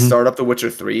 I start up The Witcher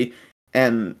 3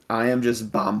 and I am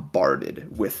just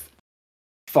bombarded with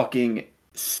fucking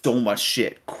so much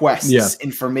shit. Quests,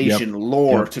 information,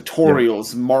 lore,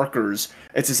 tutorials, markers.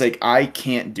 It's just like, I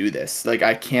can't do this. Like,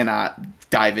 I cannot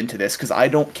dive into this because I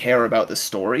don't care about the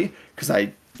story, because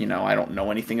I don't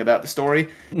know anything about the story.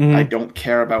 I don't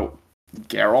care about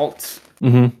Geralt.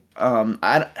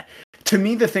 To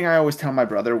me, the thing I always tell my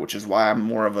brother, which is why I'm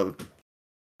more of a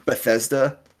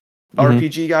Bethesda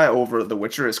RPG guy over The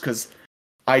Witcher, is because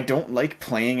I don't like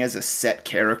playing as a set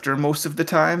character most of the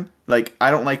time. Like,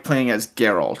 I don't like playing as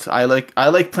Geralt. I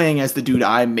like playing as the dude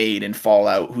I made in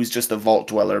Fallout, who's just a vault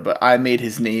dweller, but I made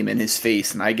his name and his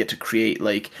face, and I get to create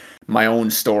like my own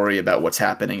story about what's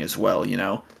happening as well, you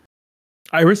know?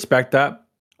 I respect that.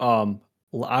 I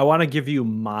want to give you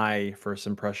my first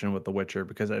impression with The Witcher,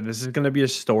 because this is going to be a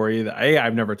story that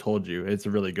I've never told you. It's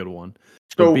a really good one.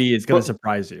 So B, it's going to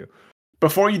surprise you.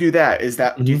 Before you do that,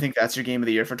 do you think that's your game of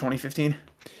the year for 2015?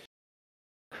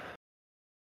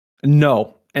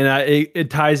 No, and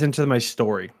it ties into my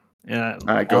story, and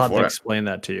I'll have to explain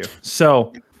that to you.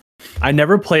 So, I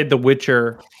never played The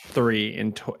Witcher 3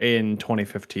 in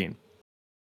 2015.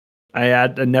 I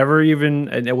never even,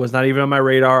 and it was not even on my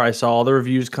radar. I saw all the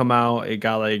reviews come out. It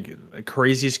got like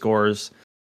crazy scores.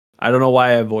 I don't know why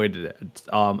I avoided it.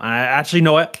 I actually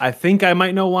know it. I think I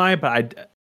might know why, but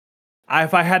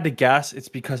if I had to guess, it's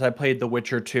because I played The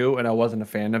Witcher 2 and I wasn't a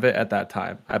fan of it at that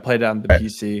time. I played it on the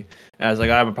PC and I was like,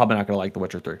 I'm probably not going to like The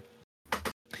Witcher 3.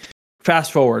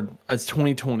 Fast forward, it's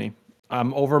 2020.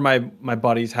 I'm over my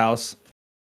buddy's house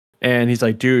and he's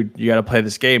like, dude, you got to play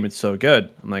this game. It's so good.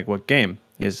 I'm like, what game?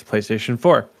 He has a PlayStation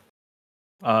 4.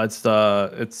 It's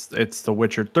The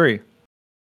Witcher 3.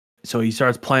 So he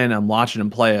starts playing. I'm watching him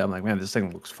play it. I'm like, man, this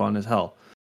thing looks fun as hell.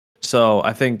 So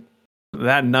I think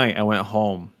that night I went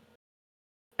home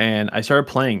and I started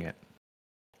playing it,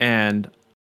 and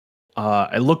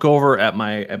I look over at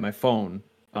my phone.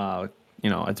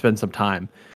 It's been some time,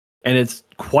 and it's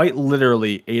quite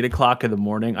literally 8 o'clock in the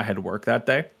morning. I had work that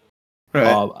day.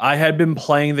 Right. I had been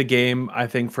playing the game, I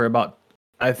think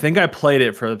I played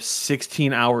it for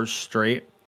 16 hours straight.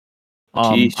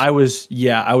 Jeez. I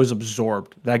was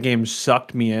absorbed. That game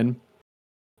sucked me in.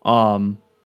 And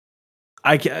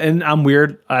I'm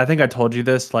weird. I think I told you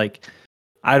this. Like,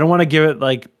 I don't want to give it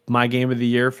like my game of the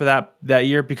year for that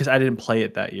year because I didn't play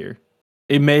it that year.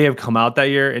 It may have come out that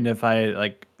year, and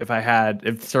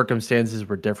if circumstances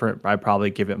were different, I'd probably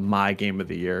give it my game of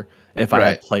the year if I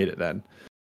had played it then.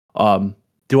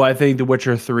 Do I think The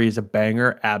Witcher 3 is a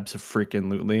banger?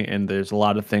 Abso-freaking-lutely. And there's a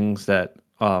lot of things that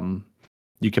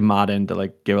you can mod in to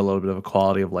like give a little bit of a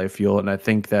quality of life feel. And I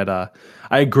think that I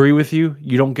agree with you.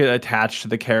 You don't get attached to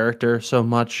the character so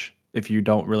much if you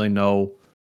don't really know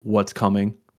what's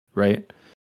coming, right?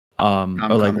 Or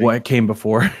like what came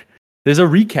before. There's a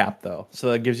recap though,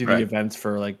 so that gives you the events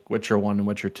for like Witcher 1 and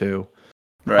Witcher 2.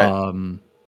 Right.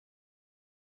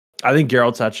 I think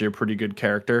Geralt's actually a pretty good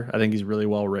character. I think he's really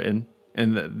well written.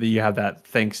 And you have that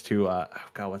thanks to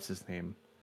what's his name?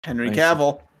 Henry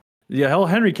Cavill. Yeah,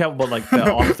 Henry Cavill, but like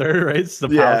the author, right? It's the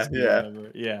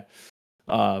yeah.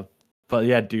 But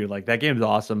yeah, dude, like that game's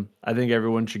awesome. I think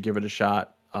everyone should give it a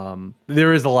shot.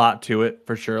 There is a lot to it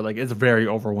for sure. Like it's very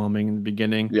overwhelming in the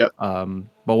beginning. Yep.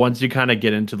 But once you kind of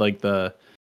get into like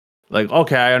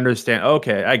okay, I understand.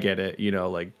 Okay, I get it. You know,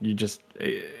 like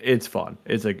it's fun.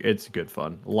 It's good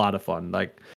fun. A lot of fun.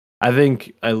 Like I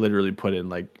think I literally put in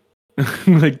like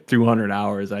like 200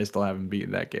 hours. I still haven't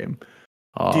beaten that game.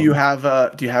 Do you have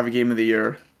a game of the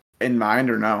year in mind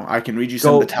or no? I can read you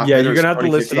some of the top. Yeah, you're gonna have to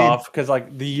list it off because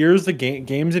like the years,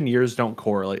 games and years don't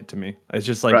correlate to me. It's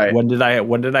just like when did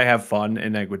I have fun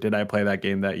and like did I play that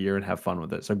game that year and have fun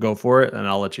with it? So go for it and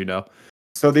I'll let you know.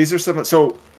 So these are some.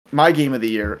 So my game of the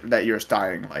year that year is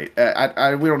Dying Light.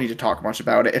 We don't need to talk much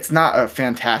about it. It's not a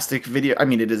fantastic video. I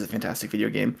mean, it is a fantastic video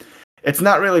game. It's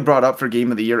not really brought up for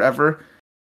game of the year ever.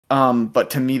 But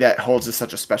to me, that holds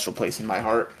such a special place in my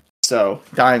heart. So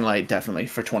Dying Light definitely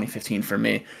for 2015 for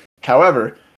me.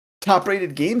 However, top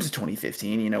rated games of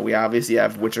 2015, you know, we obviously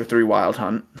have Witcher 3 Wild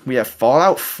Hunt. We have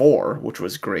Fallout 4, which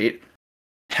was great.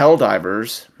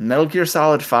 Helldivers, Metal Gear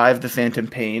Solid 5, The Phantom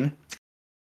Pain.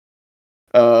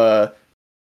 What's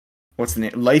the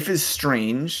name? Life is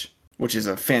Strange, which is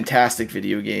a fantastic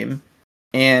video game.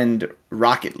 And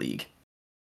Rocket League.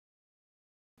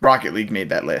 Rocket League made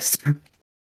that list.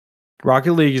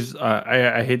 Rocket League is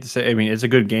I hate to say, I mean, it's a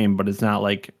good game, but it's not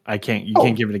like you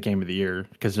can't give it a game of the year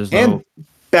because there's no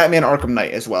Batman Arkham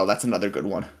Knight as well. That's another good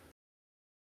one.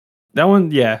 That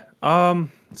one, yeah.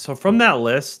 So from that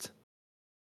list,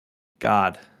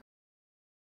 God,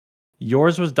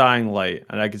 yours was Dying Light,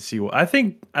 and I could see I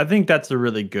think that's a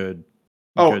really good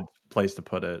place to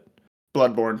put it.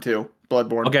 Bloodborne too.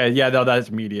 Bloodborne. Okay, yeah, no, that's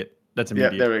immediate. That's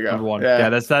immediate. Yeah, there we go. Number one. Yeah,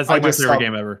 that's like my favorite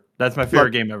game ever. That's my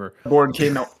favorite game ever. Bloodborne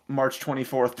came out March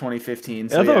 24th, 2015.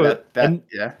 So I thought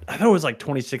it was like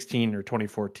 2016 or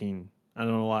 2014. I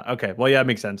don't know why. Okay, well, yeah, it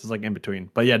makes sense. It's like in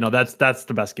between. But yeah, no, that's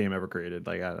the best game ever created.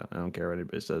 Like I don't care what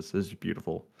anybody says. This is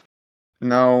beautiful.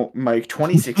 No, Mike,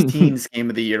 2016's game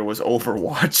of the year was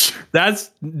Overwatch.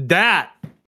 That's that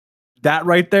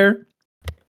right there,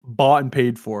 bought and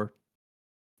paid for.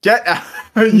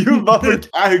 You love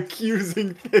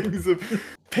accusing things of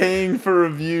paying for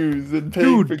reviews and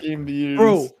paying for game of the year.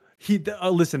 Bro,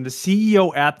 listen, the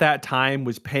CEO at that time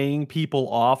was paying people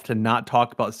off to not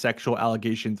talk about sexual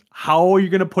allegations. How are you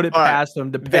going to put it past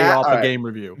them to pay off a game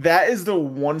review? That is the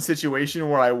one situation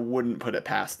where I wouldn't put it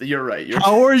past. You're right.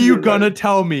 How are you going to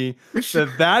tell me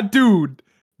that dude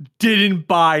didn't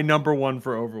buy number one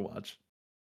for Overwatch?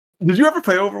 Did you ever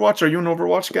play Overwatch? Are you an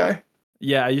Overwatch guy?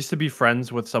 Yeah, I used to be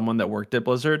friends with someone that worked at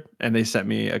Blizzard, and they sent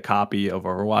me a copy of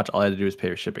Overwatch. All I had to do was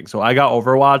pay for shipping. So I got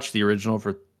Overwatch, the original,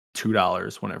 for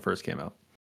 $2 when it first came out.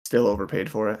 Still overpaid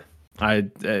for it.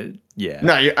 Yeah.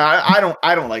 No, I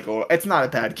don't like Overwatch. It's not a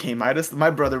bad game.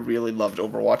 My brother really loved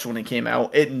Overwatch when it came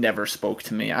out. It never spoke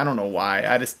to me. I don't know why.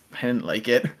 I didn't like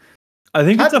it. I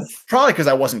think probably because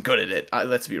I wasn't good at it.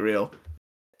 Let's be real.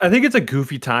 I think it's a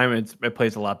goofy time. It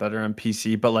plays a lot better on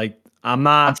PC, but like I'm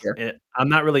not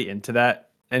really into that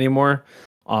anymore.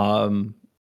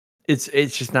 It's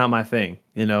just not my thing,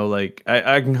 you know. Like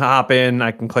I can hop in,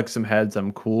 I can click some heads,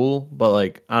 I'm cool. But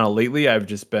like I don't know, lately I've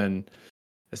just been.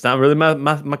 It's not really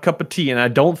my cup of tea, and I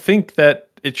don't think that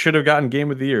it should have gotten Game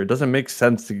of the Year. It doesn't make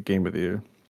sense to get Game of the Year.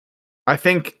 I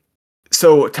think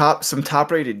so. Some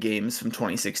top rated games from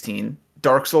 2016: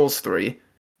 Dark Souls 3,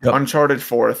 Uncharted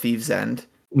 4, Thieves End.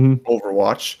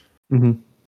 Overwatch,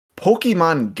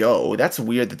 Pokemon Go. That's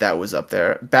weird that was up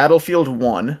there. Battlefield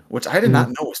 1, which I did not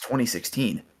know was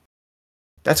 2016.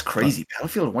 That's crazy.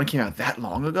 Battlefield 1 came out that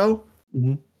long ago?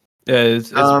 Yeah,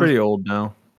 it's pretty old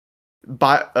now.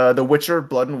 The Witcher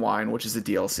Blood and Wine, which is a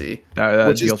DLC. That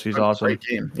Which is DLC is a awesome. great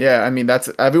game. Yeah, I mean that's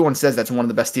everyone says that's one of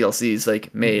the best DLCs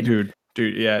like made. Dude,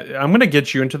 yeah. I'm gonna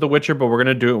get you into The Witcher, but we're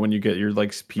gonna do it when you get your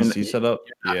like And PC set up.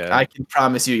 Yeah. I can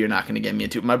promise you, you're not going to get me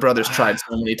into it. My brother's tried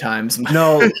so many times.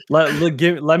 No,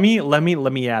 let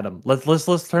me add him.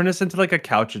 Let's turn this into like a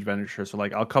couch adventure. So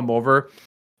like I'll come over,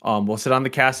 we'll sit on the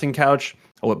casting couch.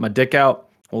 I'll whip my dick out.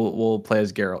 We'll play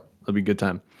as Geralt. It'll be a good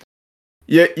time.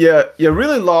 Yeah, you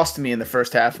really lost me in the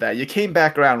first half of that. You came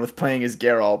back around with playing as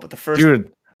Geralt, but the first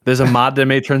Dude, there's a mod that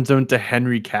may turn him into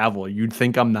Henry Cavill. You'd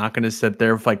think I'm not gonna sit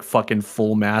there with like fucking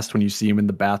full mast when you see him in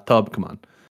the bathtub. Come on.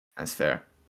 That's fair.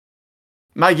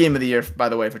 My game of the year, by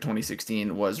the way, for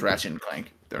 2016 was Ratchet and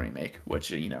Clank, the remake,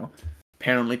 which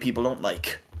apparently people don't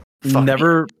like. Fuck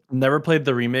Never played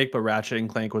the remake, but Ratchet and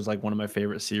Clank was like one of my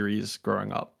favorite series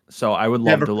growing up. So I would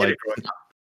love Never to played like. it growing up.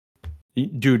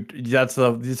 Dude,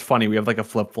 it's funny. We have like a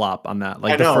flip flop on that.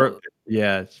 Like I know.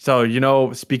 yeah.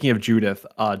 So speaking of Judith,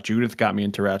 Judith got me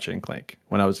into Ratchet and Clank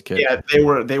when I was a kid. Yeah,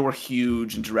 they were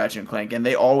huge into Ratchet and Clank, and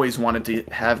they always wanted to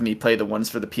have me play the ones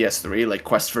for the PS3, like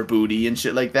Quest for Booty and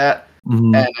shit like that.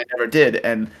 Mhm. And I never did.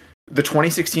 And the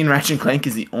 2016 Ratchet and Clank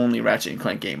is the only Ratchet and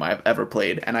Clank game I've ever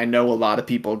played, and I know a lot of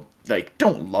people like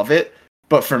don't love it.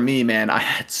 But for me, man, I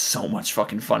had so much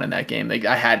fucking fun in that game. Like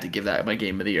I had to give that my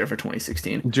game of the year for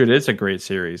 2016. Dude, it's a great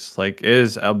series. Like, it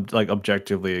is like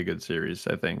objectively a good series.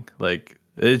 I think. Like,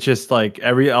 it's just like it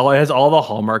has all the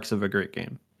hallmarks of a great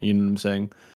game. You know what I'm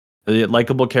saying? The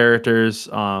likable characters,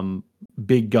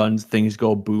 big guns, things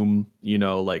go boom.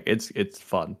 Like it's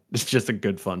fun. It's just a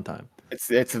good fun time.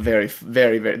 It's a very,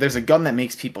 very, very. There's a gun that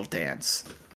makes people dance.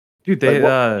 Dude, they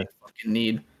what do you fucking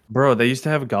need. Bro, they used to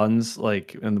have guns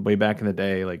like way back in the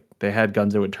day. Like they had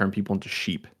guns that would turn people into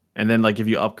sheep. And then like if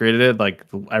you upgraded it, like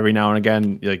every now and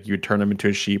again, like you would turn them into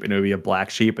a sheep, and it would be a black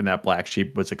sheep, and that black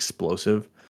sheep was explosive.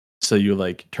 So you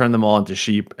like turn them all into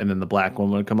sheep, and then the black one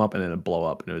would come up, and then it'd blow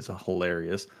up, and it was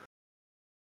hilarious.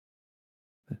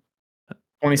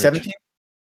 2017.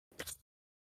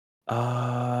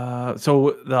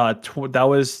 So that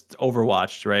was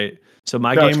Overwatch, right? So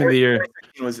my game of the year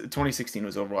 2016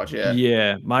 was Overwatch. Yeah.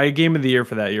 Yeah, my game of the year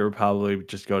for that year would probably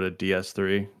just go to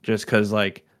DS3, just because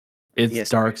like it's DS3.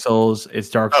 Dark Souls. It's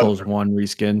Dark Souls 1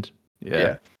 reskinned.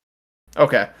 Yeah.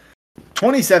 Okay.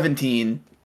 2017,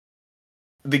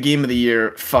 the game of the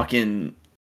year.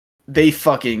 They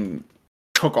fucking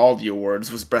took all the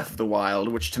awards. Was Breath of the Wild,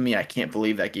 which to me I can't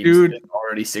believe that game is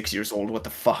already 6 years old. What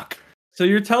the fuck? So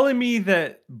you're telling me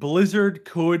that Blizzard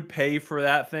could pay for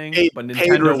that thing, but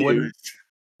Nintendo wouldn't?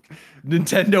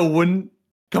 Nintendo wouldn't.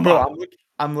 Come Bro, on.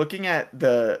 I'm looking at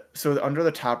under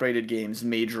the top rated games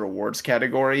major awards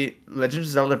category, Legend of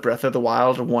Zelda Breath of the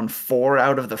Wild won 4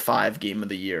 out of the 5 game of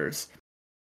the years.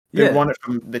 They won it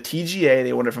from the TGA,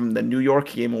 they won it from the New York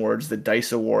Game Awards, the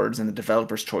DICE Awards, and the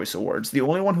Developers' Choice Awards. The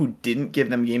only one who didn't give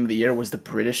them Game of the Year was the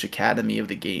British Academy of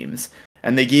the Games,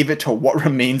 and they gave it to What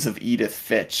Remains of Edith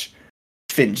Finch.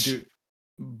 Dude,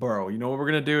 bro, you know what we're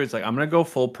gonna do? It's like I'm gonna go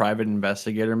full private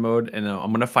investigator mode, and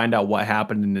I'm gonna find out what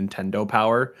happened in Nintendo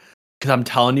Power. Because I'm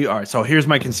telling you, all right. So here's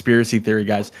my conspiracy theory,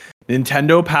 guys.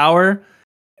 Nintendo Power,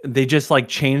 they just like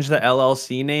changed the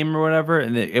LLC name or whatever,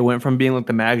 and it went from being like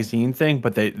the magazine thing,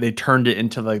 but they turned it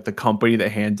into like the company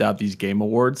that hands out these game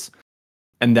awards,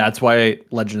 and that's why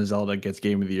Legend of Zelda gets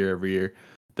Game of the Year every year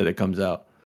that it comes out.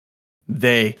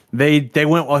 They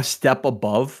went a step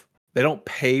above. They don't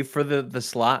pay for the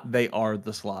slot. They are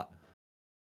the slot.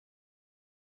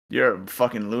 You're a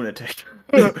fucking lunatic.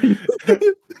 You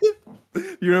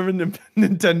remember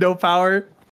Nintendo Power?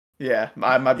 Yeah,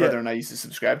 my brother and I used to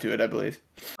subscribe to it, I believe.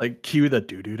 Like, cue the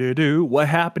do. What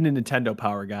happened in Nintendo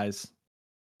Power, guys?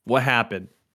 What happened?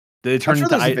 Did it turn into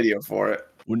there's a video for it?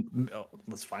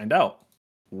 Let's find out.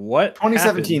 What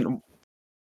 2017. happened?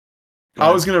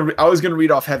 I was gonna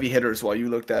read off heavy hitters while you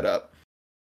look that up.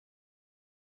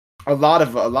 A lot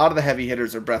of the heavy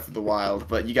hitters are Breath of the Wild,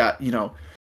 but you got,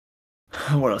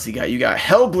 what else you got? You got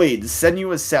Hellblade,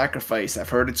 Senua's Sacrifice. I've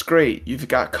heard it's great. You've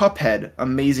got Cuphead,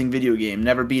 amazing video game.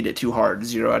 Never beat it, too hard,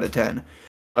 0 out of 10.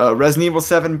 Resident Evil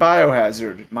 7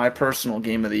 Biohazard, my personal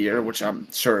game of the year, which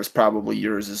I'm sure is probably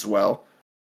yours as well.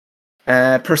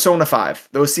 Persona 5.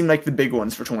 Those seem like the big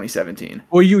ones for 2017.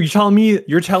 Well, you're telling me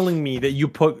that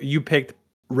you picked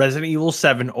Resident Evil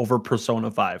 7 over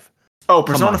Persona 5. Oh,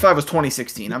 Persona 5 was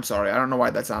 2016. I'm sorry. I don't know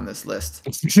why that's on this list.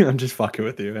 I'm just fucking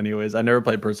with you. Anyways, I never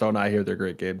played Persona. I hear they're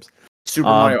great games. Super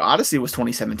Mario Odyssey was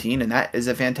 2017, and that is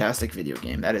a fantastic video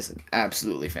game. That is an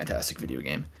absolutely fantastic video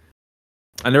game.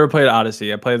 I never played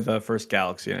Odyssey. I played the first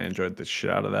Galaxy and I enjoyed the shit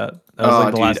out of that. That was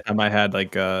like the last time I had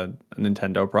like a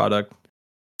Nintendo product.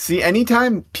 See,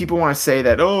 anytime people want to say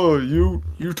that, oh, you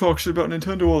talk shit about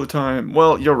Nintendo all the time.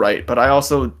 Well, you're right, but I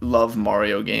also love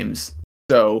Mario games.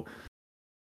 So,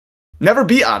 never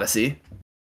beat Odyssey.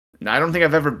 I don't think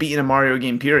I've ever beaten a Mario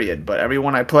game, period, but every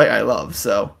one I play, I love,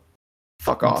 so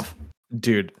fuck off.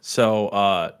 Dude, so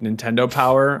Nintendo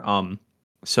Power,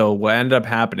 so what ended up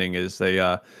happening is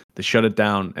they shut it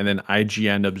down and then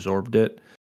IGN absorbed it,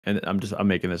 and I'm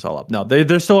making this all up. No,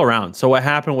 they're still around. So what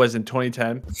happened was in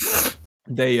 2010,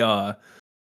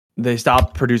 they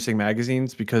stopped producing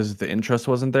magazines because the interest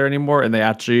wasn't there anymore, and they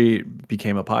actually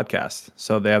became a podcast.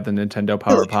 So they have the Nintendo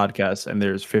Power podcast, and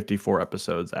there's 54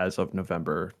 episodes as of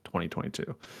November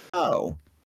 2022. Oh.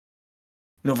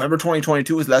 November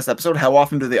 2022 was the last episode. How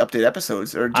often do they update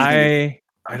episodes? Or do you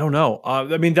I don't know.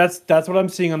 I mean, that's what I'm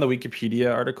seeing on the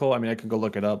Wikipedia article. I mean, I could go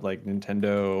look it up, like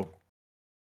Nintendo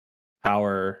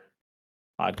Power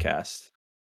podcast.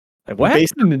 Like, what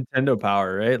happened to Nintendo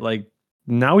Power, right? Like,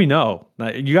 now we know.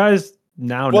 You guys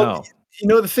now know. You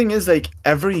know, the thing is, like,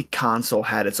 every console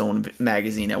had its own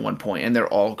magazine at one point, and they're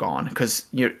all gone because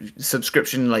your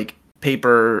subscription, like,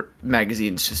 paper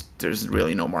magazines, just there's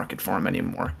really no market for them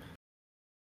anymore.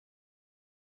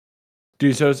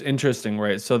 Dude, so it's interesting,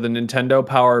 right? So the Nintendo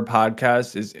Power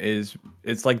podcast is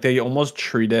it's like they almost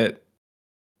treat it.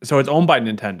 So it's owned by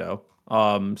Nintendo.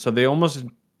 So they almost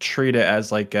treat it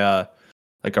as like a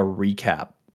recap.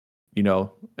 You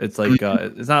know, it's like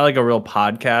it's not like a real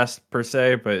podcast per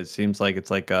se, but it seems like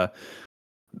it's like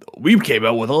we came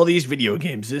out with all these video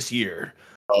games this year.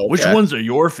 Okay. Which ones are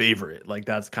your favorite? Like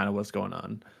that's kind of what's going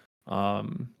on.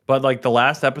 But like the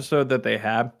last episode that they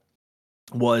had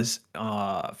was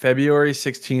February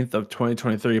 16th of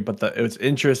 2023. But it was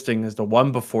interesting is the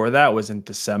one before that was in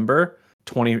December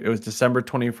 20. It was December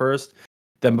 21st.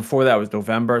 Then before that was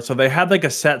November. So they had like a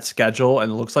set schedule,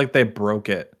 and it looks like they broke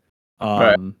it.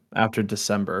 Right. After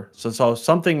December. So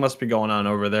something must be going on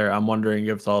over there. I'm wondering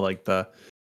if it's all like the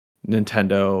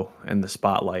Nintendo and the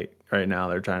spotlight right now.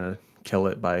 They're trying to kill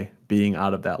it by being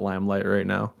out of that limelight right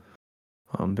now.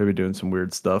 They'll be doing some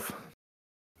weird stuff.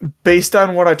 Based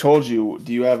on what I told you,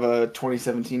 do you have a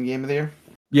 2017 game of the year?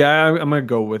 Yeah, I'm gonna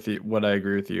go with what I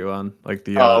agree with you on. Like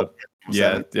the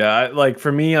yeah. Like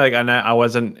for me, like I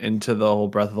wasn't into the whole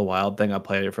Breath of the Wild thing. I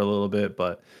played it for a little bit,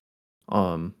 but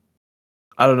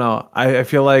I don't know. I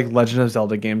feel like Legend of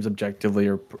Zelda games objectively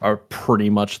are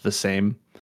pretty much the same.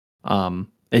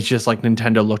 It's just like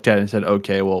Nintendo looked at it and said,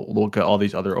 okay, well, look at all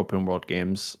these other open world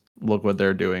games. Look what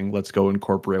they're doing. Let's go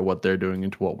incorporate what they're doing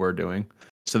into what we're doing.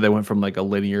 So they went from like a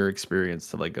linear experience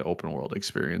to like an open world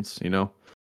experience, you know?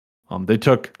 They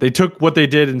took what they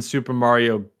did in Super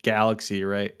Mario Galaxy,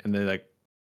 right? And they like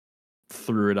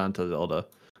threw it onto Zelda.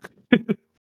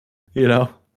 You know?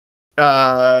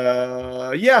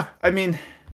 Yeah, I mean,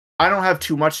 I don't have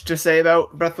too much to say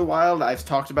about Breath of the Wild. I've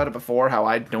talked about it before, how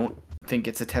I don't think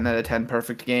it's a 10 out of 10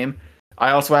 perfect game.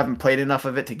 I also haven't played enough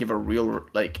of it to give a real,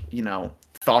 like, you know,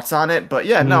 thoughts on it. But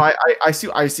yeah, no,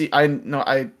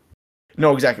 I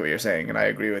know exactly what you're saying, and I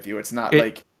agree with you. It's not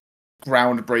like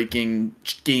groundbreaking,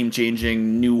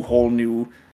 game-changing, whole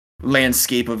new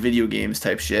landscape of video games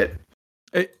type shit.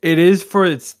 It is for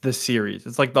the series.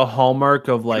 It's like the hallmark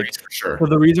of like. For sure. So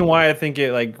the reason why I think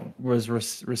it like was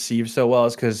received so well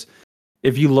is because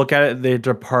if you look at it, they're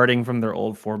departing from their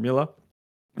old formula,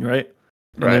 right?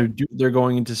 And right. They're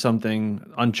going into something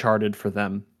uncharted for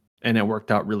them, and it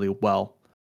worked out really well.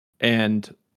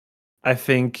 And I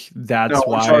think that's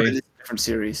why Uncharted is a different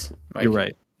series.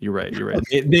 Mike. You're right.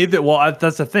 Well,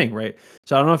 that's the thing, right?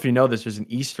 So I don't know if you know this. There's an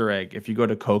Easter egg if you go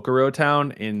to Kokoro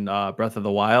Town in Breath of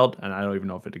the Wild, and I don't even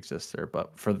know if it exists there,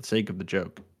 but for the sake of the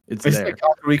joke, it's there. Like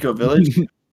Kakariko Village.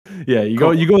 Yeah, you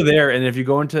go there, and if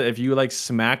you like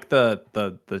smack the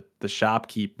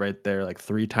shopkeep right there like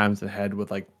 3 times the head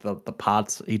with like the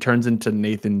pots, he turns into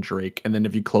Nathan Drake, and then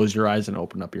if you close your eyes and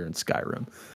open up, you're in Skyrim.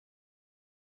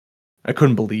 I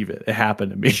couldn't believe it. It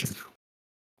happened to me.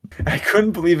 I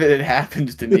couldn't believe it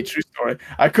happened to me. True story.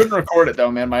 I couldn't record it though,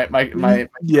 man. My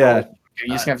yeah. You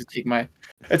just have to take my.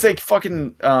 It's like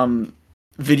fucking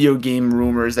video game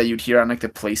rumors that you'd hear on like the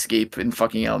Playscape in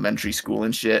fucking elementary school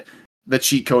and shit. The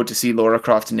cheat code to see Lara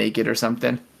Croft naked or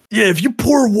something. Yeah, if you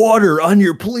pour water on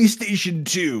your PlayStation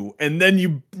 2 and then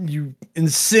you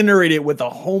incinerate it with a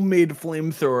homemade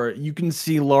flamethrower, you can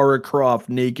see Lara Croft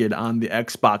naked on the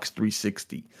Xbox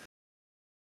 360.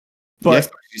 But the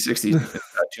Xbox 360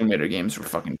 Tomb Raider games were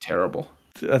fucking terrible.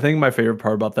 I think my favorite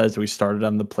part about that is we started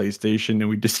on the PlayStation and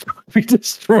we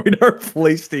destroyed our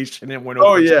PlayStation and went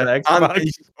over to the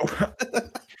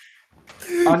Xbox.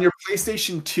 On your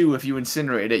PlayStation 2, if you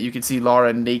incinerate it, you can see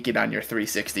Laura naked on your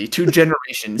 360. Two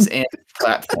generations and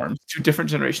platforms. Two different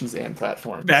generations and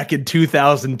platforms. Back in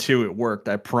 2002, it worked.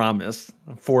 I promise.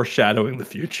 I'm foreshadowing the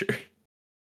future.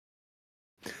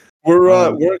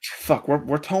 We're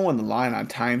towing the line on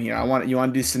time here. You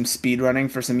want to do some speed running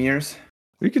for some years?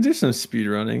 We could do some speed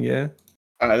running, yeah.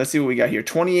 All right, let's see what we got here.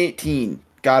 2018,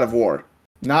 God of War.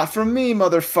 Not from me,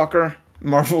 motherfucker.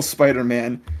 Marvel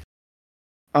Spider-Man.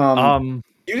 You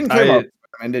didn't play Marvel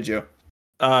Spider-Man, did you?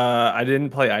 I didn't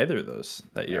play either of those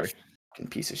that year. Fucking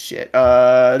piece of shit.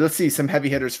 Let's see some heavy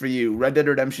hitters for you. Red Dead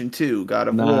Redemption 2, God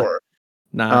of War.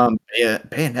 Yeah,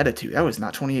 Bayonetta 2. That was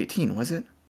not 2018, was it?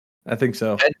 I think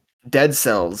so. Dead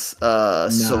Cells.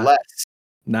 Celeste.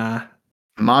 Nah.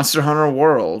 Monster Hunter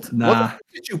World. Nah.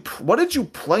 What did you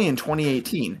play in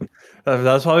 2018? That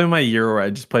was probably my year where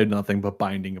I just played nothing but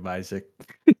Binding of Isaac.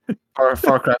 Or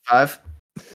Far Cry 5?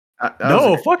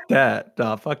 No, fuck that.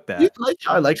 No, fuck that.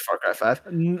 I liked Far Cry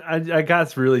 5. I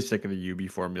got really sick of the Ubi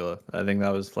formula. I think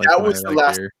that was like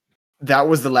that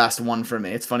was the last one for me.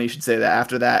 It's funny you should say that.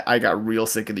 After that, I got real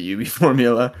sick of the Ubi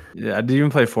formula. Yeah, I didn't even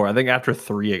play 4. I think after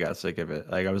 3, I got sick of it.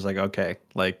 Like I was like, okay,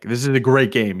 like this is a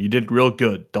great game. You did real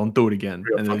good. Don't do it again.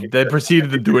 And then they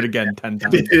proceeded to do it again 10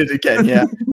 times. They did it again, yeah.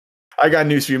 I got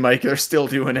news for you, Mike. They're still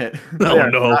doing it. No,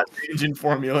 They're not changing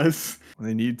formulas.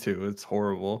 They need to. It's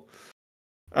horrible.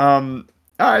 All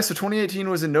right, so 2018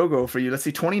 was a no-go for you. Let's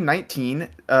see, 2019,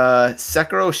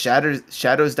 Sekiro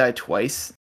Shadows Die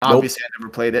Twice. Obviously, I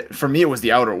never played it. For me, it was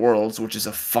The Outer Worlds, which is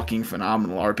a fucking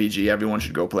phenomenal RPG. Everyone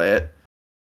should go play it.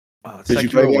 Did you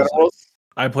play The Outer Worlds?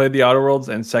 I played The Outer Worlds,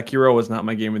 and Sekiro was not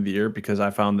my game of the year because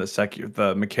I found that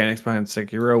the mechanics behind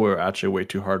Sekiro were actually way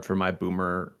too hard for my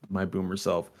boomer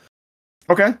self.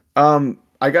 Okay.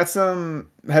 I got some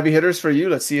heavy hitters for you.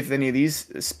 Let's see if any of these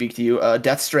speak to you.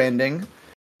 Death Stranding.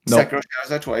 Sekiro Shadows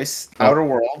Die Twice. Outer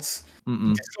Worlds.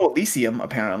 Disco Elysium,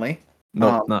 apparently.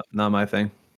 Nope, not my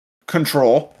thing.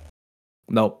 Control.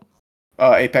 Nope.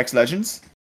 Apex Legends.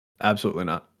 Absolutely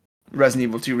not. Resident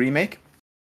Evil 2 Remake.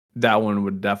 That one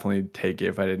would definitely take it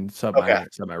if I didn't sub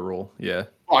my rule. Yeah.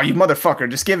 Oh, you motherfucker.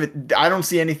 Just give it. I don't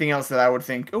see anything else that I would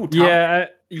think. Oh,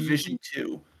 Division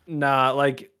 2. Nah,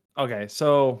 like, okay,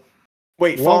 so.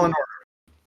 Wait, Fallen Order.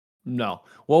 No.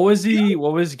 What was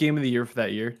game of the year for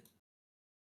that year?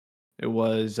 It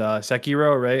was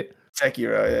Sekiro, right?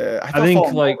 Sekiro, yeah.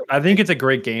 I think it's a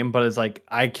great game, but it's like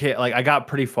I can't I got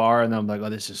pretty far and then I'm like, oh,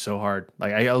 this is so hard.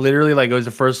 Like I literally it was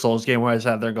the first Souls game where I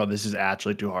sat there and go, this is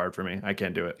actually too hard for me. I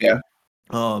can't do it. Yeah.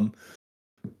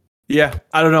 Yeah,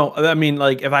 I don't know. I mean,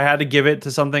 like if I had to give it to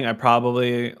something, I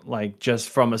probably just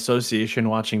from association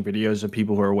watching videos of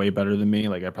people who are way better than me,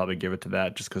 I'd probably give it to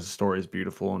that just because the story is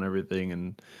beautiful and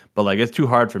everything. But it's too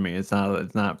hard for me. It's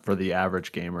not for the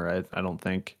average gamer. I don't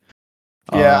think.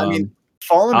 Yeah, I mean,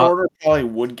 Fallen Order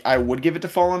I would give it to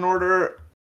Fallen Order,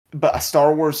 but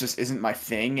Star Wars just isn't my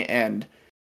thing, and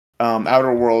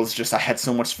Outer Worlds I had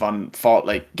so much fun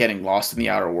getting lost in the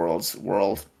Outer Worlds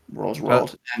world,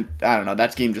 and I don't know,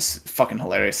 that game just fucking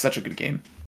hilarious. Such a good game.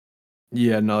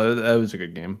 Yeah, no, that was a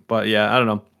good game, but yeah, I don't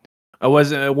know.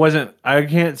 It wasn't. I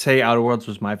can't say Outer Worlds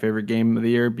was my favorite game of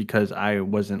the year because I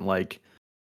wasn't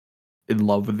in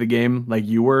love with the game like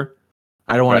you were.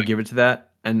 I don't want to give it to that.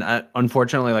 And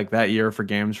unfortunately, that year for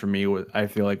games for me, I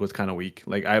feel was kind of weak.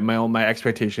 My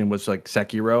expectation was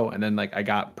Sekiro, and then I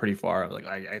got pretty far.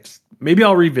 Maybe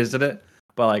I'll revisit it,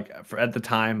 but at the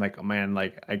time, I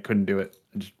couldn't do it.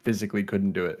 I just physically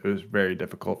couldn't do it. It was very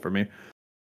difficult for me.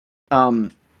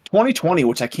 2020,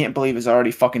 which I can't believe is already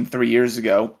fucking 3 years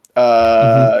ago.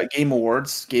 Game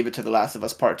Awards gave it to The Last of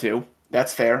Us Part 2.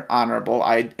 That's fair, honorable.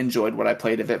 I enjoyed what I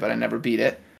played of it, but I never beat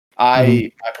it. My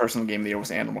personal game of the year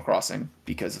was Animal Crossing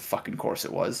because of fucking course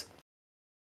it was.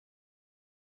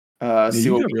 See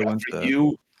what we got for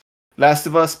you. Last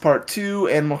of Us Part 2,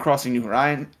 Animal Crossing New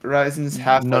Horizons,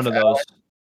 Half-Life None of those.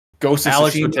 Ghost of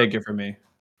Alex Tsushima. would take it for me.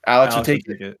 Alex would take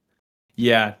it.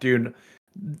 Yeah, dude.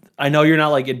 I know you're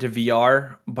not into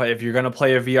VR, but if you're gonna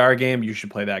play a VR game, you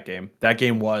should play that game. That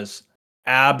game was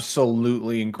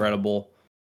absolutely incredible.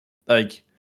 That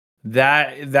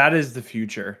is the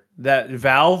future. That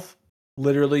Valve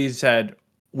literally said,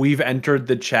 we've entered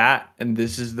the chat and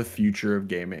this is the future of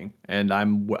gaming. And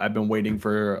I've been waiting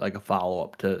for a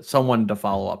follow-up to someone to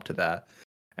follow up to that.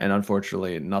 And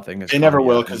unfortunately nothing has. They never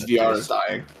will because VR is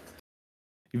dying.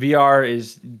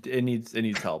 VR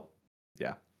needs help.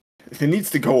 Yeah. It needs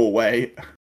to go away.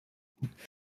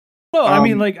 No, I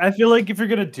mean I feel if you're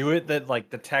gonna do it, that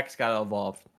the tech's gotta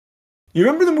evolve. You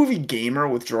remember the movie Gamer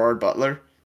with Gerard Butler?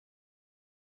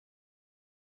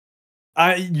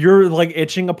 You're like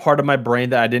itching a part of my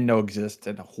brain that I didn't know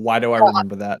existed. Why do I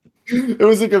remember that? It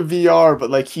was like a VR, but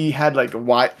like he had like a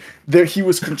why there he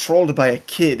was controlled by a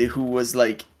kid who was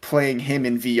like playing him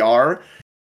in VR,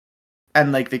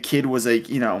 and like the kid was like,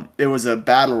 it was a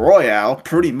battle royale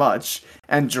pretty much,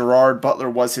 and Gerard Butler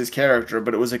was his character,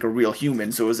 but it was like a real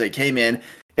human. So it was like, hey man,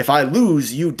 if I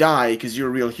lose, you die because you're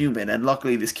a real human. And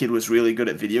luckily, this kid was really good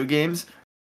at video games.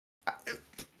 It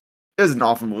was an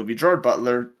awful movie. Gerard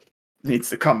Butler needs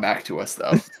to come back to us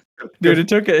though. Dude, it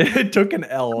took an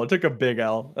L. It took a big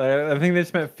L. I think they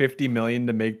spent 50 million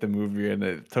to make the movie, and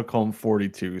it took home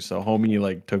 42. So homie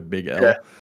like took big L. Yeah,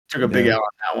 took a big L on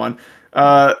that one.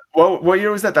 What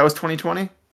year was that? That was 2020.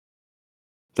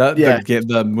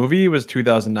 The movie was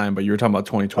 2009, but you were talking about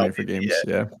 2020 for games.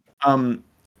 Yeah.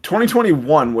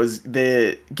 2021 was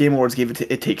the Game Awards gave it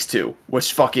to It Takes Two,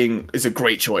 which fucking is a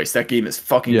great choice. That game is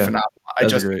fucking phenomenal. I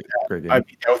just great game. I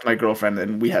beat that with my girlfriend,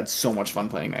 and we had so much fun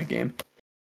playing that game.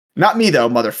 Not me though,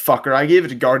 motherfucker. I gave it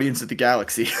to Guardians of the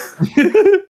Galaxy.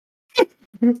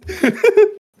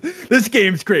 This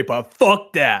game's great, but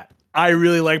fuck that. I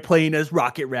really like playing as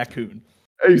Rocket Raccoon.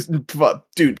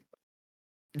 Dude.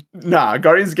 Nah,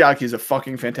 Guardians of the Galaxy is a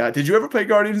fucking fantastic. Did you ever play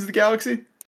Guardians of the Galaxy?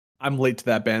 I'm late to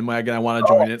that bandwagon. I want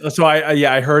to join it. So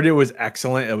I heard it was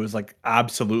excellent. It was like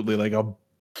absolutely like a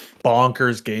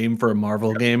bonkers game for a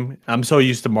Marvel game. I'm so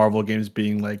used to Marvel games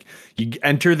being like you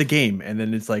enter the game and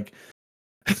then it's like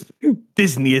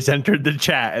Disney has entered the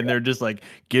chat and they're just like,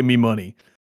 give me money.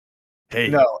 Hey,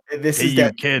 no, this is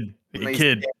you kid. Hey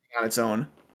kid, on its own.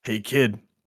 Hey kid,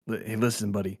 hey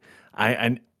listen, buddy.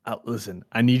 I listen.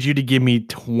 I need you to give me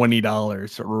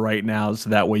 $20 right now, so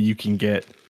that way you can get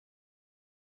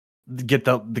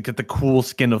the cool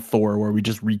skin of Thor, where we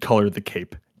just recolor the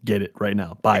cape. Get it right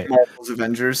now. Buy it. Marvel's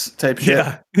Avengers type shit.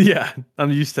 Yeah.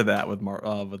 I'm used to that with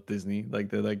with Disney.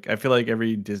 Like I feel like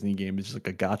every Disney game is just like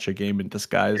a gotcha game in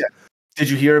disguise. Yeah. Did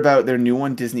you hear about their new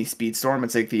one, Disney Speedstorm?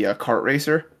 It's like the kart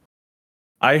racer.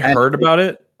 I heard about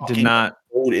it. Did not.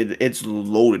 It's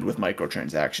loaded with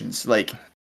microtransactions. Like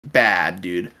bad,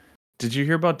 dude. Did you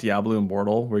hear about Diablo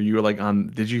Immortal? Where you were like on?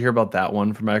 Did you hear about that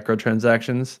one for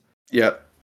microtransactions? Yep.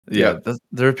 Yeah.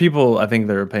 There are people. I think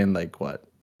they're paying like what?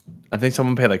 I think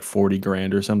someone paid like 40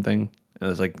 grand or something. And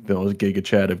it's like those Giga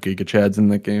Chads in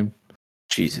that game.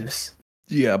 Jesus.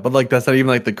 Yeah, but like that's not even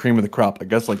like the cream of the crop. I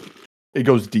guess like it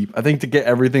goes deep. I think to get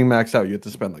everything maxed out, you have to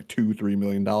spend like $2-3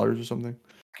 million or something.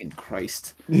 Fucking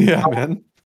Christ. Yeah, man.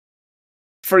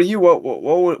 For you, what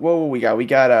we got? We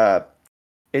got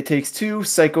It Takes Two,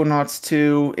 Psychonauts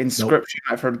 2, Inscription.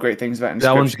 Nope. I've heard great things about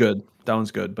Inscription. That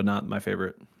one's good, but not my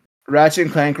favorite. Ratchet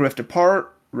and Clank Rift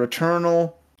Apart,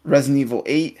 Returnal, Resident Evil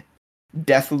 8,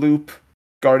 Deathloop,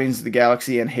 Guardians of the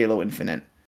Galaxy, and Halo Infinite.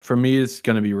 For me, it's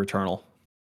gonna be Returnal.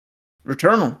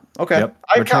 Returnal. Okay. Yep.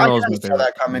 I kind of saw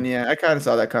that coming. Yeah, I kind of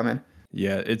saw that coming.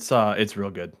 Yeah, it's real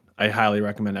good. I highly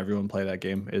recommend everyone play that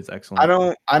game. It's excellent.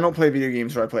 I don't play video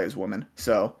games where I play as women.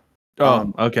 So.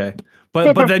 Okay.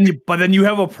 But then you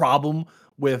have a problem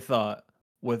with what?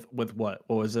 What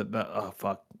was it?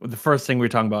 Fuck. The first thing we were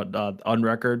talking about,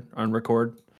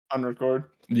 Unrecord.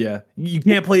 Yeah, you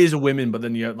can't play as a woman, but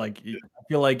then you have I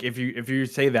feel like if you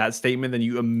say that statement, then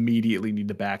you immediately need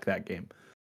to back that game.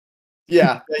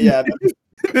 Yeah.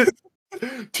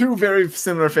 Two very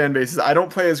similar fan bases. I don't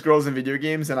play as girls in video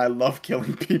games, and I love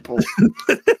killing people.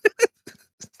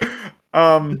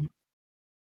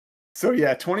 So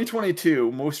yeah,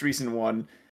 2022, most recent one,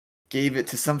 gave it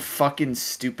to some fucking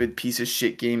stupid piece of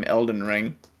shit game, Elden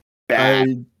Ring.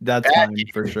 That's mine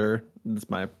for sure. That's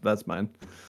mine.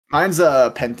 Mine's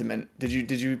Pentiment. Did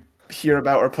you hear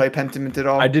about or play Pentiment at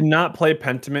all? I did not play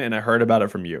Pentiment, and I heard about it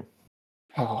from you.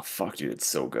 Oh fuck, dude, it's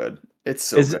so good. It's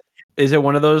so good. Is it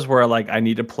one of those where like I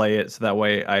need to play it so that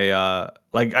way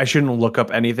I shouldn't look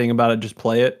up anything about it, just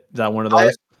play it? Is that one of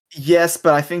those? Yes,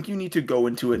 but I think you need to go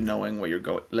into it knowing what you're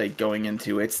going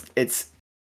into. It's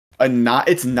not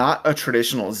a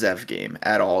traditional Zev game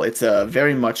at all. It's a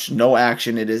very much no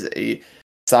action. It is a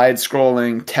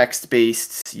side-scrolling,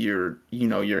 text-based. You're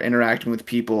interacting with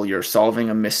people. You're solving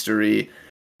a mystery,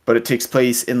 but it takes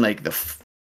place in like the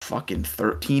fucking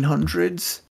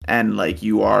 1300s, and like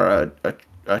you are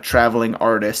a traveling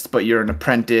artist, but you're an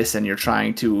apprentice, and you're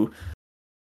trying to,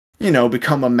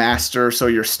 become a master. So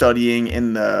you're studying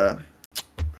in the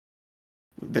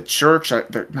church,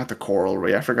 not the choral.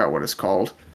 I forgot what it's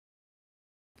called.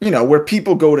 Where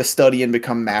people go to study and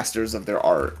become masters of their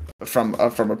art from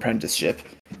apprenticeship.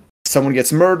 Someone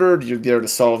gets murdered, you're there to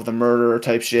solve the murder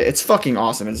type shit. It's fucking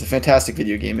awesome. It's a fantastic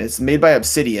video game. It's made by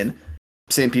Obsidian,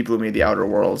 same people who made the Outer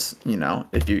Worlds.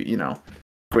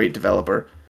 Great developer.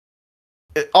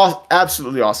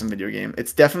 Absolutely awesome video game.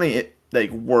 It's definitely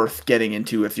like worth getting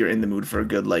into if you're in the mood for a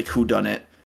good like whodunit,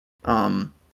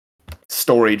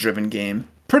 story-driven game.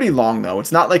 Pretty long though.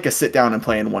 It's not like a sit down and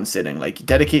play in one sitting. Like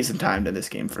dedicate some time to this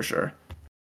game for sure.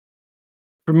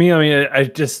 For me, I mean, I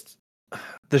just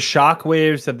the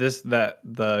shockwaves that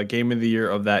the game of the year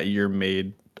of that year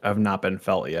made have not been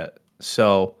felt yet.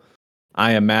 So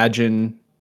I imagine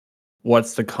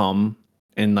what's to come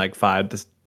in like 5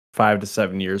 to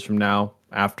 7 years from now,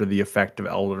 after the effect of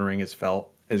Elden Ring is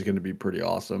felt, is going to be pretty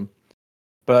awesome.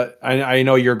 But I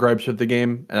know your gripes with the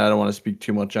game, and I don't want to speak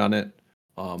too much on it.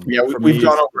 We've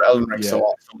gone over Elden Ring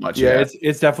so much. Yeah,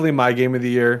 it's definitely my game of the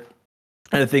year.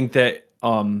 And I think that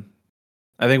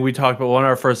I think we talked about one of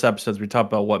our first episodes. We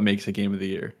talked about what makes a game of the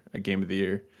year.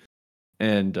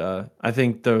 And I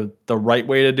think the right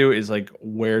way to do it is like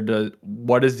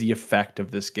what is the effect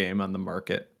of this game on the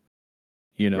market?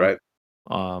 Right.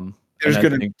 There's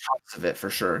going to be tons of it for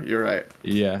sure. You're right.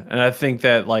 Yeah, and I think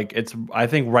that like I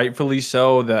think rightfully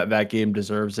so that game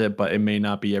deserves it, but it may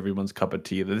not be everyone's cup of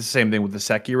tea. The same thing with the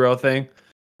Sekiro thing,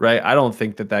 right? I don't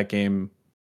think that game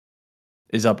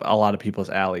is up a lot of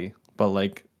people's alley, but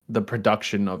like the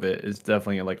production of it is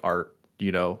definitely like art.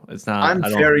 It's not. I'm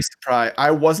very surprised.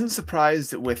 I wasn't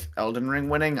surprised with Elden Ring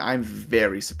winning. I'm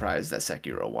very surprised that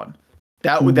Sekiro won.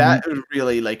 That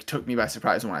really like took me by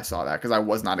surprise when I saw that, because I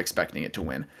was not expecting it to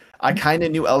win. I kind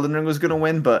of knew Elden Ring was going to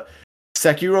win, but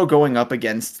Sekiro going up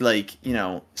against like,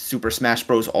 Super Smash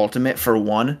Bros. Ultimate for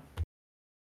one,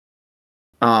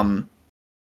 Outer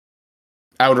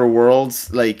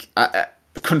Worlds, like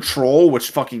Control,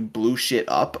 which fucking blew shit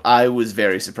up. I was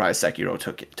very surprised Sekiro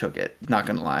took it. Not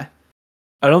gonna lie.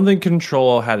 I don't think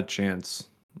Control had a chance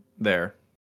there,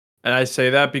 and I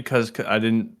say that because I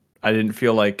didn't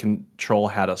feel like Control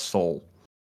had a soul.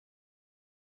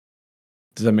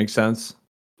 Does that make sense?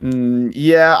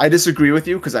 Yeah, I disagree with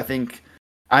you, because I think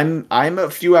I'm a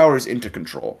few hours into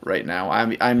Control right now.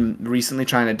 I'm recently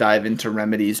trying to dive into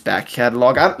Remedy's back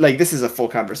catalog. This is a full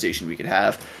conversation we could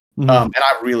have, and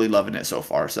I'm really loving it so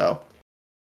far. So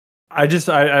I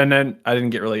didn't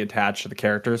get really attached to the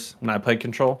characters when I played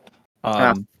Control.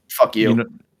 Fuck you.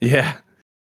 Yeah,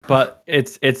 but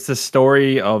it's the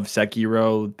story of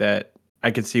Sekiro that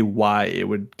I could see why it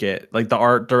would get like the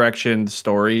art direction, the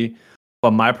story.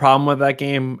 But my problem with that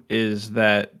game is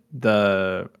that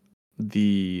the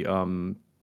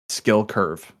skill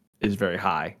curve is very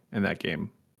high in that game,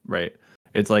 right?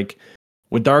 It's like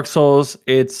with Dark Souls,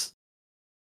 it's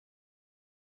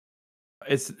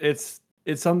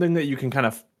something that you can kind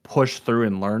of push through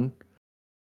and learn.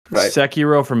 Right.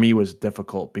 Sekiro for me was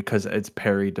difficult because it's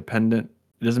parry dependent.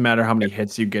 It doesn't matter how many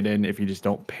hits you get in if you just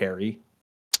don't parry.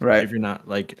 Right. If you're not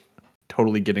like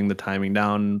totally getting the timing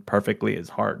down perfectly, it's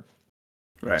hard.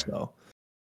 Right. So,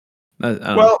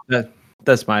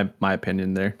 that's my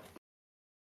opinion there.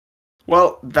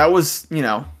 Well, that was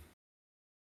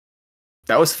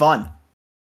fun.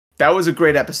 That was a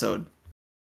great episode.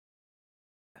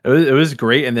 It was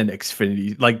great, and then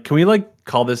Xfinity. Like, can we like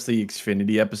call this the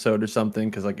Xfinity episode or something?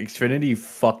 Because like Xfinity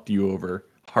fucked you over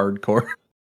hardcore.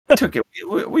 We took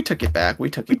it back. We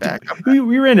took it back.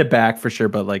 We ran it back for sure,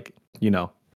 but like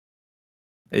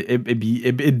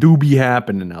it do be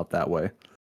happening out that way.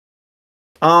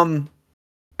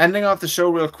 Ending off the